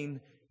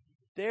saying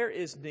there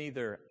is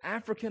neither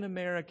African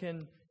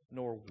American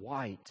nor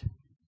white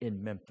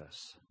in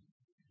Memphis.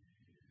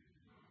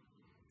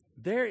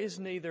 There is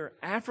neither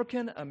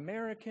African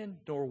American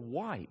nor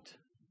white,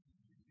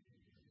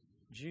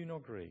 Jew nor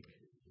Greek.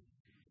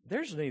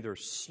 There's neither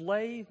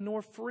slave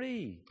nor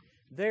free.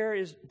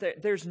 There's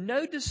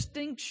no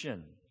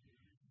distinction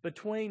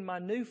between my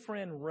new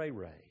friend Ray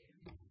Ray,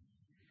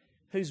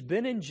 who's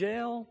been in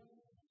jail,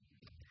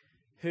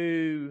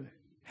 who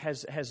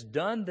has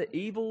done the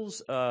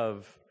evils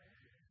of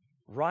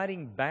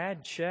writing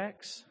bad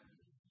checks,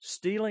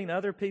 stealing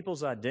other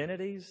people's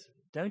identities.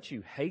 Don't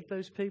you hate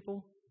those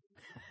people?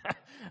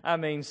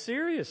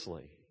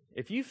 Seriously.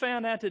 If you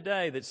found out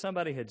today that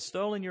somebody had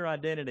stolen your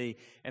identity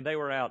and they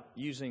were out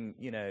using,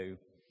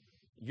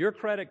 your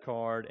credit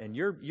card and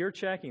your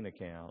checking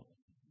account,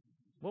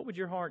 what would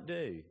your heart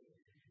do?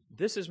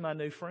 This is my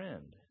new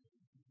friend.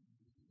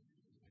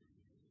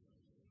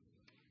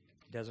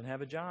 Doesn't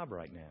have a job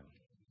right now.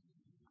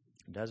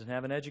 Doesn't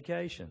have an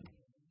education.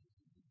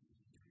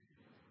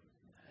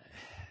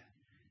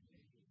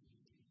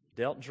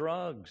 Dealt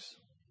drugs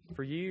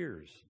for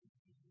years.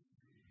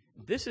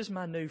 This is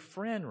my new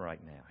friend right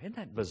now. Isn't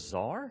that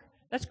bizarre?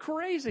 That's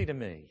crazy to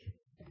me.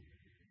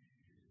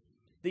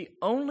 The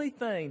only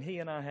thing he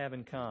and I have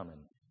in common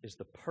is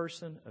the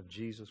person of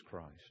Jesus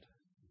Christ.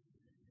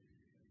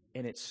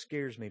 And it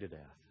scares me to death.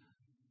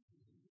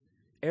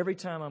 Every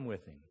time I'm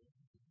with him,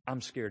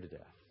 I'm scared to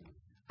death.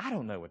 I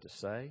don't know what to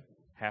say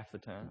half the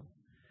time.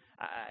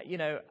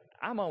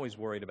 I'm always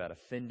worried about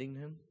offending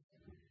him.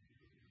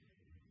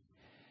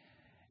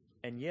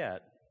 And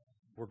yet,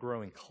 we're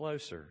growing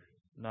closer,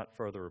 not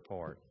further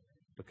apart,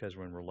 because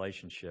we're in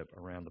relationship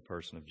around the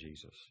person of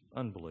Jesus.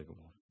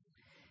 Unbelievable.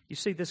 You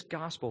see, this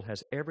gospel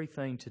has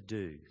everything to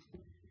do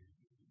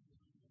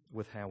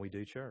with how we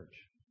do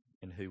church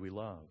and who we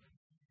love.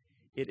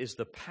 It is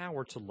the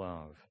power to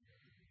love,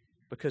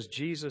 because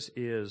Jesus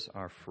is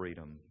our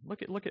freedom.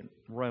 Look at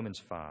Romans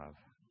 5.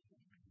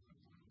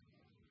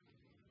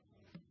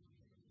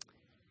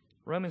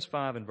 Romans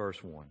 5 and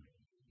verse 1.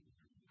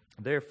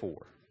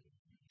 Therefore,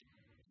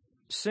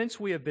 since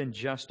we have been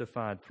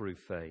justified through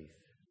faith,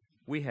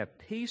 we have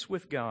peace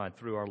with God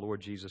through our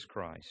Lord Jesus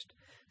Christ,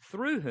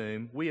 through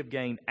whom we have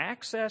gained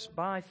access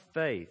by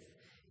faith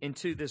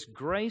into this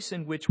grace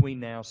in which we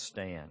now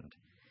stand.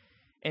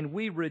 And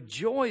we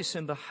rejoice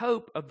in the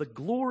hope of the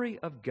glory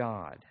of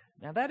God.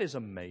 Now that is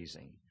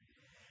amazing.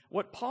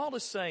 What Paul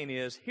is saying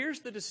is, here's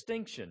the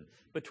distinction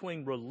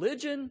between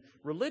religion,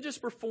 religious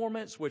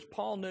performance, which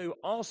Paul knew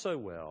also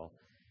well,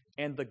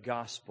 and the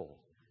gospel.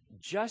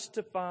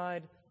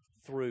 Justified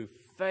through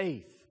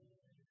faith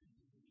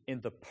in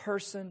the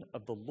person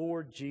of the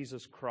Lord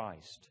Jesus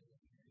Christ.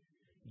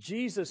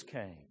 Jesus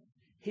came.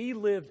 He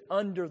lived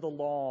under the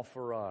law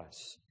for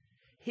us.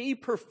 He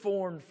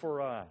performed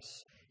for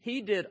us.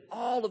 He did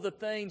all of the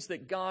things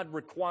that God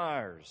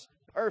requires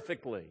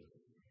perfectly.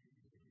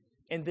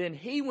 And then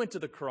He went to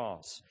the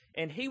cross,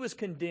 and He was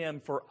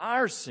condemned for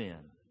our sin.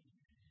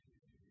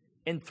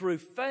 And through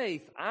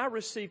faith, I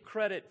receive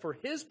credit for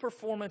His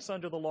performance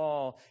under the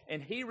law,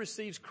 and He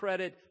receives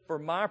credit for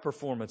my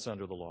performance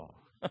under the law.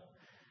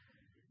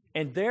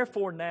 And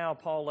therefore now,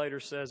 Paul later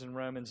says in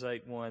Romans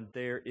 8:1,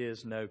 there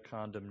is no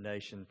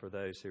condemnation for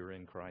those who are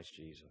in Christ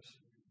Jesus.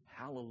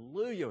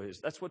 Hallelujah.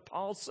 That's what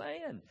Paul's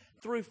saying.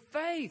 Through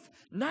faith,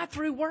 not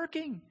through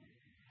working.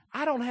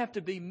 I don't have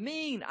to be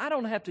mean. I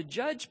don't have to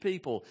judge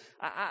people.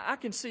 I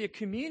can see a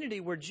community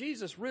where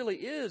Jesus really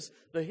is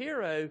the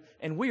hero,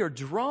 and we are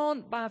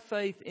drawn by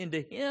faith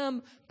into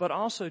Him, but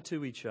also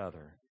to each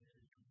other.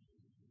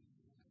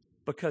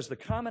 Because the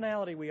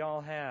commonality we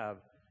all have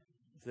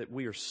is that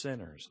we are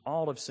sinners.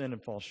 All have sinned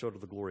and fall short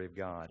of the glory of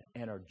God,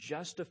 and are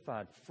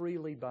justified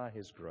freely by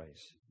His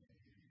grace.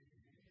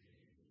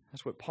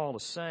 That's what Paul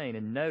is saying.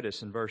 And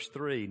notice in verse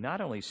 3, not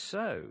only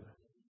so,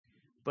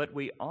 but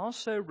we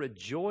also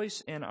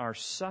rejoice in our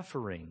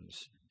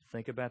sufferings.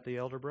 Think about the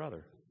elder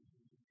brother.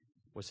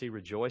 Was he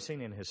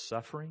rejoicing in his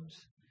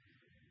sufferings?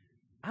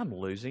 I'm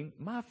losing.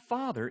 My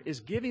father is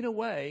giving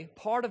away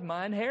part of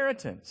my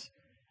inheritance.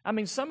 I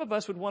mean, some of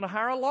us would want to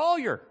hire a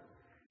lawyer.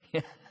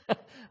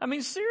 I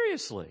mean,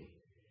 seriously.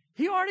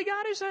 He already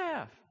got his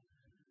half.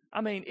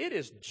 I mean, it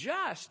is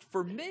just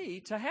for me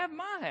to have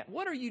my half.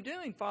 What are you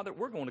doing, Father?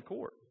 We're going to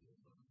court.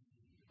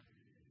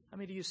 I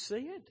mean, do you see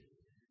it?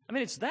 I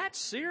mean, it's that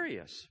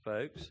serious,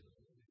 folks.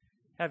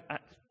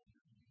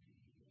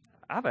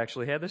 I've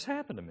actually had this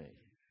happen to me.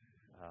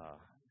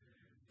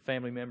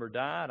 Family member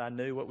died. I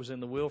knew what was in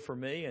the will for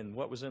me, and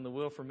what was in the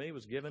will for me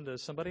was given to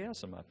somebody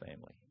else in my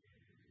family.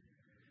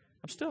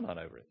 I'm still not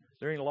over it. Is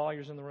there any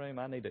lawyers in the room?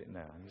 I need to.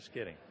 No, I'm just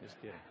kidding. Just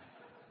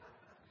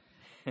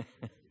kidding.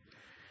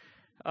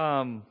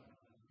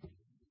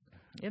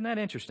 Isn't that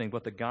interesting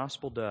what the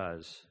gospel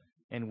does?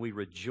 And we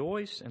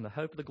rejoice in the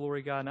hope of the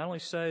glory of God. Not only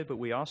so, but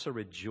we also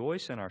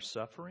rejoice in our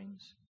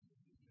sufferings.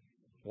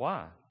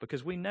 Why?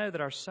 Because we know that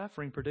our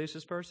suffering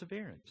produces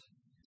perseverance.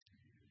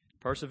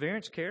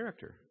 Perseverance,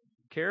 character.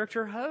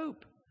 Character,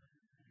 hope.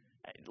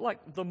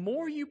 Like, the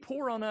more you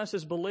pour on us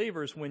as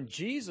believers when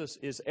Jesus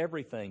is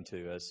everything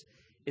to us,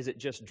 is it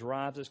just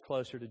drives us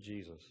closer to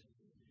Jesus.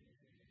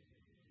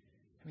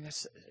 I mean,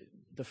 that's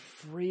the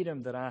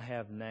freedom that I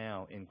have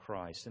now in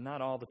Christ, and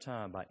not all the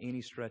time by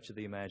any stretch of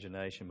the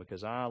imagination,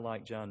 because I,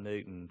 like John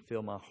Newton,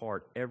 feel my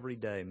heart every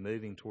day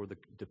moving toward the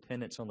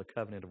dependence on the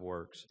covenant of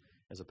works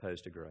as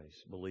opposed to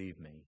grace. Believe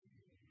me.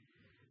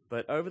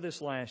 But over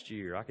this last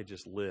year, I could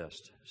just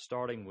list,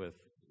 starting with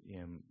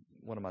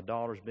one of my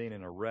daughters being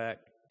in a wreck,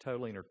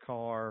 totaling her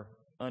car,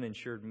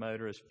 uninsured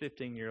motorist,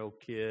 15-year-old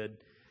kid,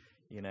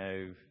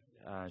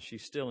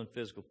 she's still in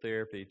physical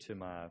therapy, to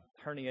my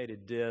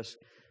herniated disc.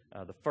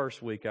 The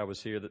first week I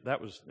was here,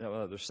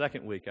 the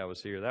second week I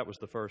was here, that was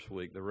the first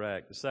week, the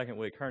wreck. The second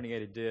week,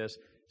 herniated disc,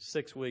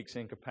 6 weeks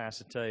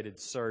incapacitated,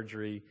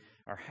 surgery,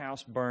 our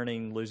house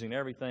burning, losing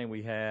everything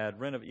we had,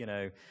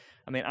 I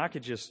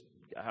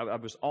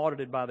was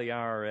audited by the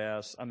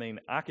IRS.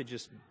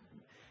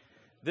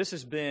 This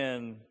has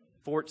been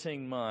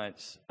 14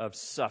 months of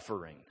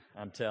suffering,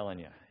 I'm telling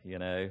you,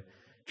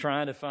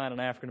 trying to find an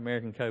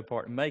African-American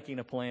co-partner, making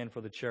a plan for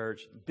the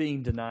church,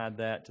 being denied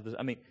that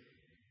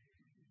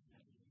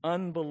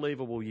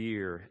unbelievable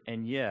year.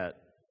 And yet,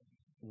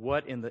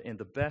 what in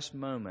the best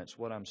moments,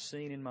 what I'm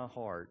seeing in my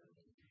heart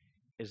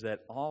is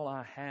that all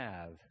I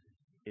have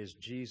is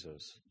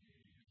Jesus,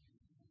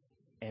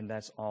 and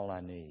that's all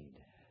I need.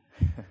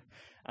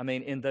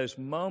 In those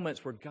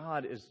moments where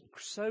God is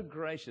so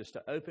gracious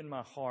to open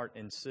my heart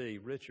and see,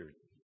 Richard,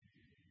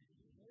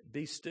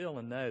 be still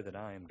and know that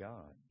I am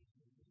God.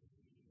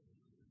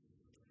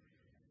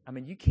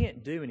 You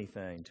can't do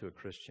anything to a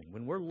Christian.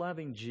 When we're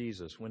loving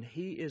Jesus, when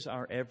He is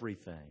our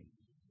everything,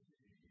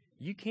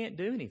 you can't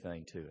do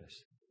anything to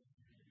us.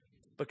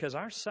 Because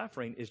our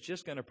suffering is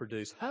just going to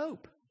produce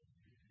hope.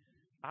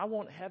 I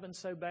want heaven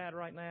so bad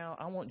right now.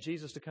 I want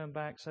Jesus to come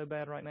back so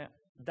bad right now.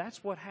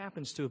 That's what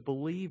happens to a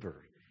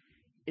believer,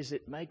 is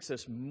it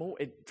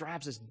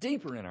drives us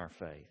deeper in our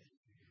faith.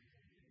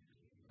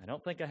 I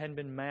don't think I hadn't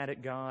been mad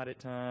at God at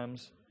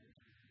times.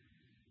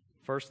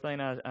 First thing,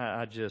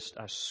 I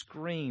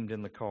screamed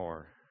in the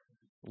car.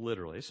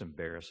 Literally, it's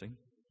embarrassing.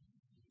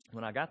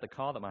 When I got the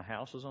call that my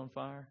house was on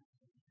fire,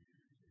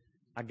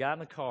 I got in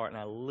the car and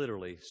I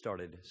literally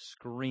started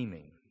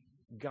screaming,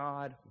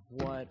 God,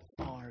 what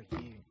are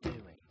you doing?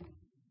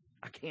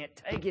 I can't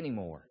take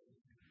anymore.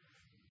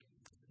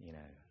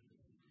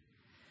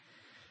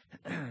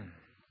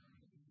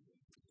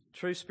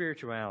 True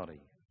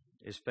spirituality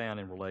is found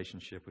in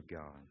relationship with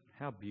God.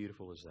 How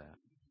beautiful is that?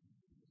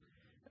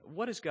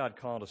 What has God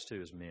called us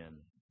to as men?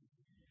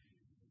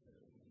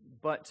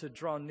 But to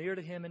draw near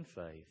to Him in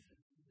faith,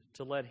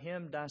 to let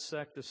Him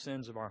dissect the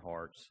sins of our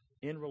hearts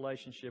in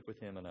relationship with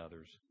Him and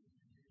others,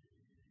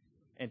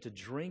 and to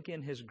drink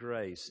in His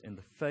grace in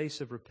the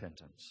face of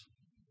repentance.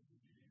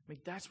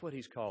 That's what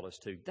He's called us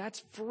to. That's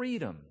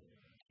freedom.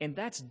 And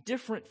that's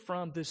different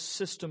from this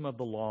system of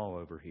the law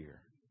over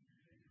here.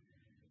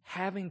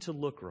 Having to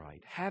look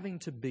right, having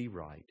to be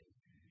right.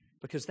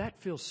 because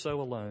that feels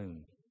so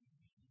alone.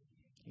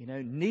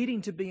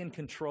 Needing to be in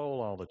control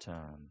all the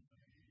time,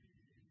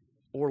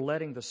 or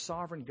letting the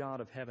sovereign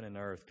God of heaven and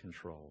earth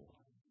control.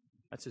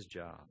 That's His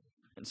job.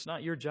 And it's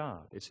not your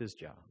job, it's His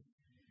job.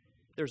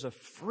 There's a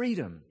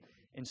freedom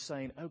in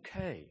saying,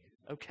 okay,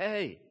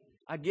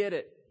 I get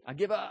it, I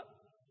give up.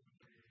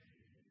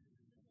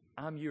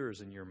 I'm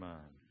yours and you're mine.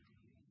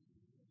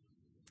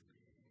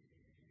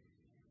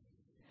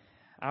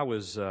 I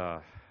was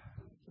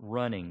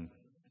running,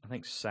 I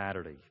think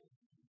Saturday,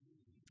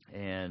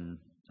 and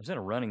I was in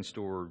a running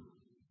store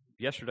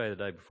yesterday, the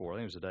day before. I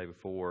think it was the day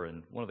before,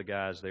 and one of the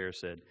guys there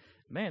said,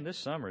 "Man, this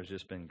summer has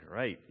just been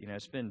great. I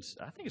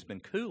think it's been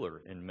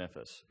cooler in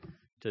Memphis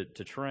to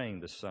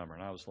train this summer."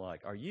 And I was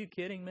like, "Are you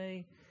kidding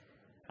me?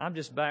 I'm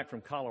just back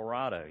from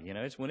Colorado.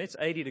 It's when it's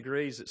 80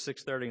 degrees at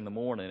 6:30 in the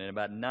morning and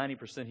about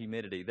 90%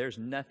 humidity. There's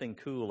nothing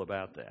cool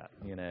about that.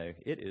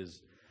 It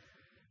is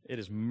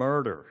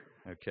murder."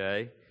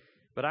 Okay,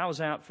 but I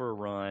was out for a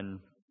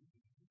run.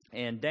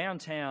 And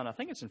downtown, I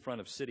think it's in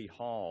front of City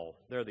Hall,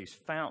 there are these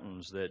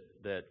fountains that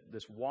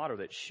this water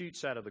that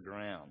shoots out of the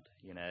ground,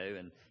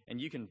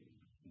 and you can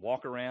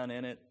walk around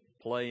in it,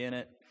 play in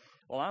it.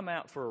 Well, I'm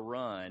out for a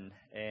run,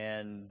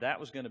 and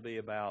that was going to be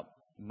about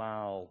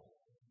mile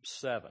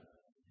 7.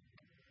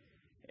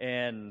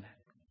 And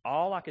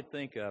all I could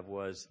think of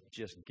was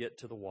just get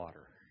to the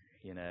water,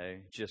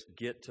 just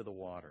get to the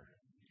water.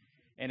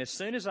 And as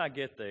soon as I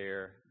get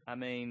there,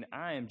 I'm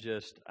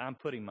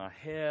putting my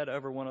head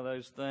over one of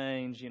those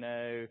things,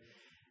 Here's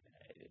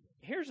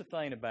the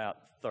thing about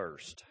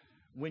thirst.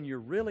 When you're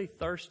really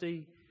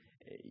thirsty,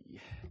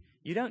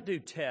 you don't do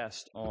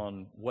tests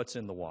on what's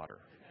in the water,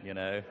 You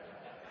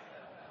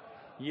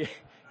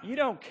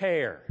don't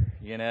care,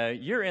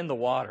 You're in the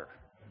water,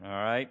 all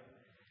right?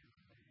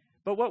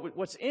 But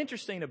what's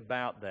interesting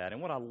about that,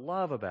 and what I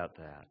love about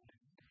that,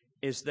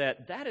 is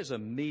that is a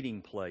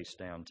meeting place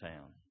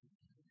downtown,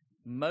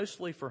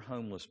 mostly for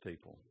homeless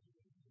people.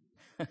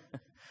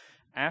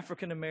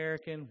 African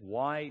American,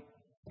 white.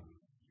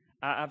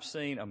 I've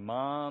seen a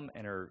mom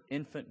and her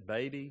infant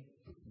baby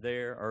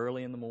there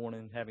early in the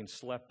morning, having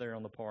slept there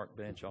on the park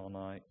bench all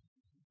night.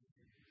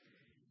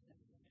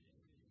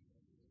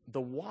 The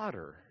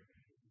water,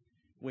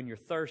 when you're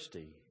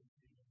thirsty,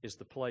 is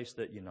the place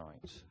that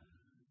unites.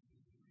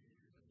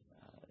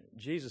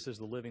 Jesus is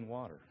the living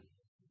water.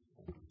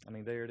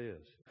 There it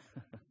is.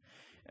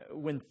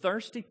 When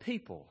thirsty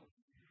people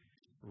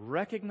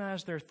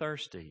recognize they're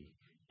thirsty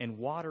and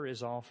water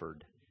is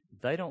offered,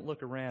 they don't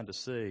look around to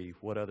see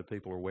what other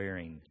people are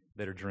wearing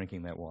that are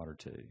drinking that water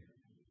too.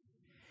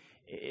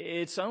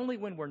 It's only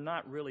when we're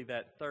not really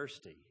that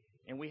thirsty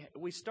and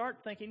we start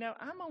thinking, no,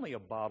 I'm only a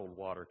bottled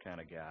water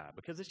kind of guy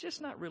because it's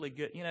just not really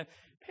good.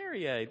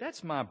 Perrier,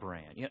 that's my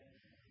brand.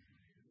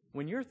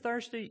 When you're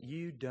thirsty,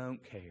 you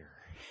don't care.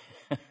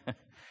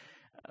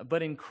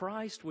 But in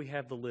Christ, we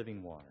have the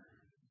living water.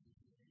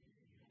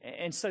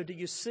 And so do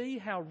you see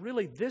how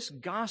really this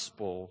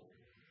gospel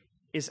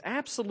is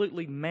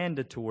absolutely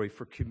mandatory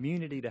for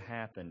community to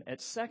happen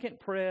at Second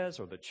Pres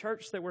or the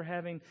church that we're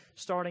having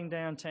starting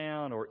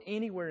downtown or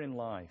anywhere in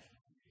life?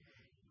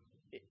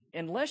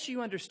 Unless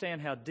you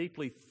understand how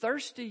deeply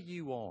thirsty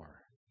you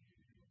are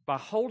by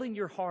holding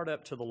your heart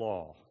up to the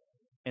law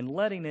and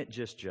letting it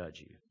just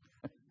judge you.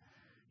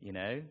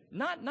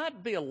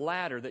 Not be a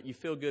ladder that you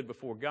feel good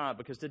before God,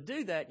 because to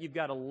do that, you've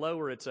got to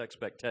lower its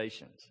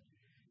expectations.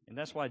 And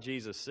that's why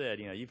Jesus said,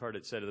 you've heard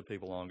it said to the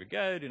people long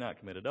ago, do not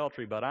commit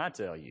adultery, but I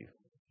tell you.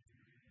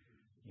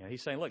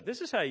 He's saying, look,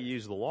 this is how you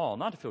use the law,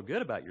 not to feel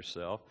good about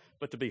yourself,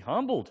 but to be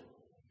humbled.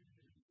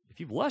 If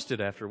you've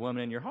lusted after a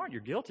woman in your heart,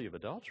 you're guilty of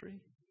adultery.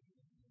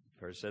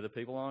 You've heard it said to the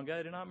people long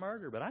ago, do not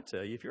murder, but I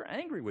tell you, if you're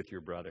angry with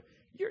your brother,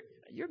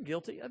 you're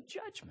guilty of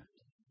judgment.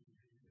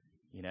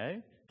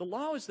 The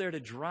law is there to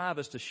drive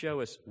us, to show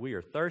us we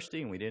are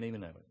thirsty and we didn't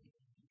even know it.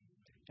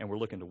 And we're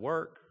looking to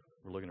work,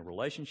 we're looking to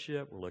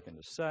relationship, we're looking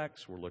to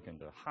sex, we're looking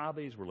to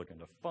hobbies, we're looking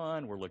to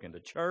fun, we're looking to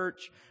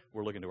church,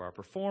 we're looking to our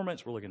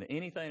performance, we're looking to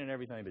anything and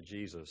everything but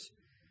Jesus.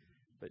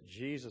 But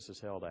Jesus is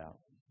held out.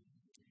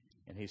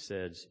 And He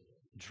says,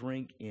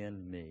 drink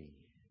in me.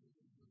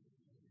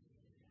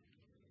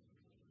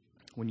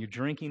 When you're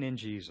drinking in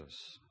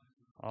Jesus,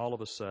 all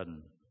of a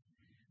sudden,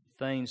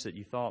 things that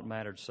you thought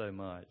mattered so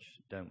much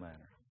don't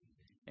matter.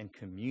 And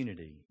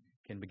community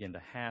can begin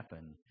to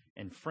happen.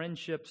 And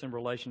friendships and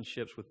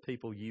relationships with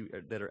people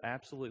that are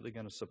absolutely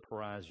going to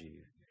surprise you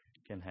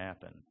can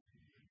happen.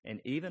 And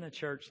even a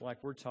church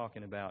like we're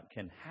talking about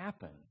can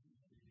happen,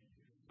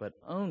 but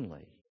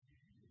only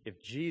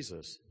if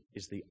Jesus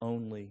is the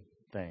only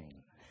thing.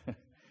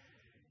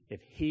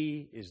 If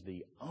He is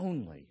the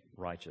only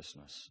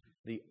righteousness,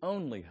 the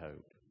only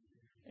hope,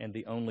 and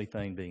the only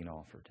thing being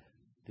offered,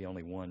 the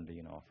only one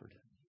being offered.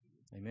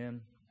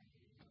 Amen?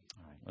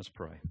 All right, let's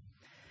pray.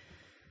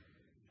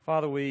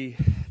 Father, we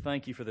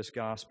thank You for this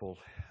gospel.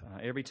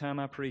 Every time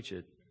I preach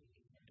it,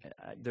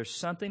 there's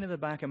something in the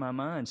back of my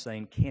mind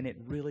saying, can it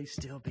really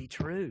still be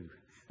true?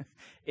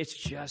 It's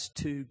just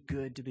too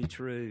good to be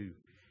true.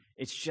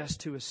 It's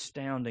just too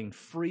astounding.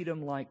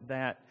 Freedom like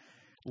that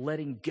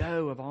letting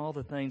go of all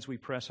the things we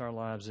press our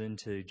lives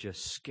into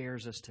just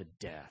scares us to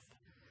death.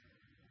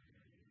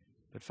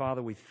 But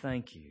Father, we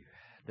thank you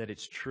that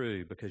it's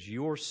true because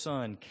your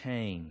Son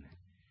came.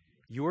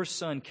 Your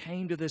Son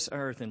came to this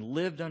earth and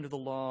lived under the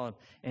law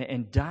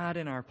and died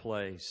in our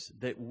place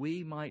that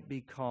we might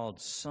be called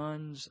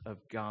sons of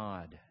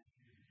God,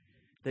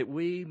 that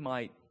we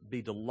might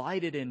be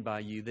delighted in by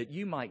you, that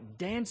you might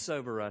dance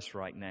over us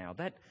right now.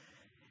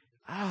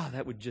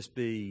 That would just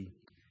be,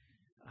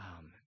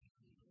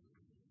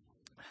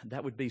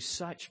 that would be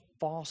such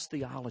false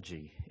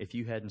theology if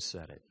you hadn't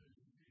said it.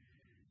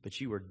 But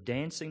you are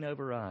dancing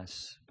over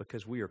us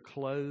because we are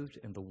clothed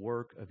in the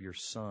work of your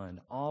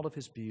Son, all of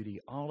his beauty,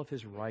 all of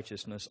his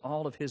righteousness,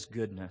 all of his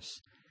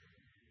goodness.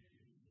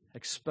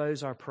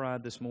 Expose our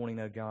pride this morning,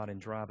 O God, and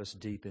drive us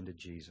deep into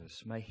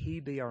Jesus. May he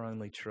be our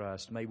only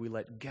trust. May we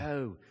let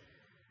go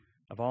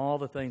of all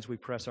the things we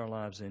press our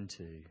lives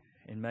into.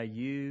 And may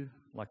you,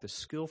 like the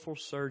skillful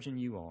surgeon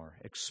you are,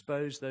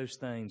 expose those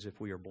things if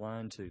we are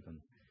blind to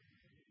them.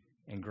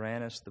 And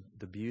grant us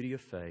the beauty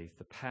of faith,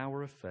 the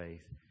power of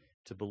faith,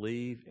 to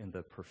believe in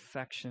the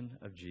perfection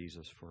of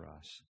Jesus for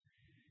us.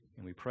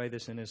 And we pray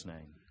this in his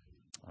name.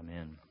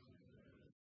 Amen.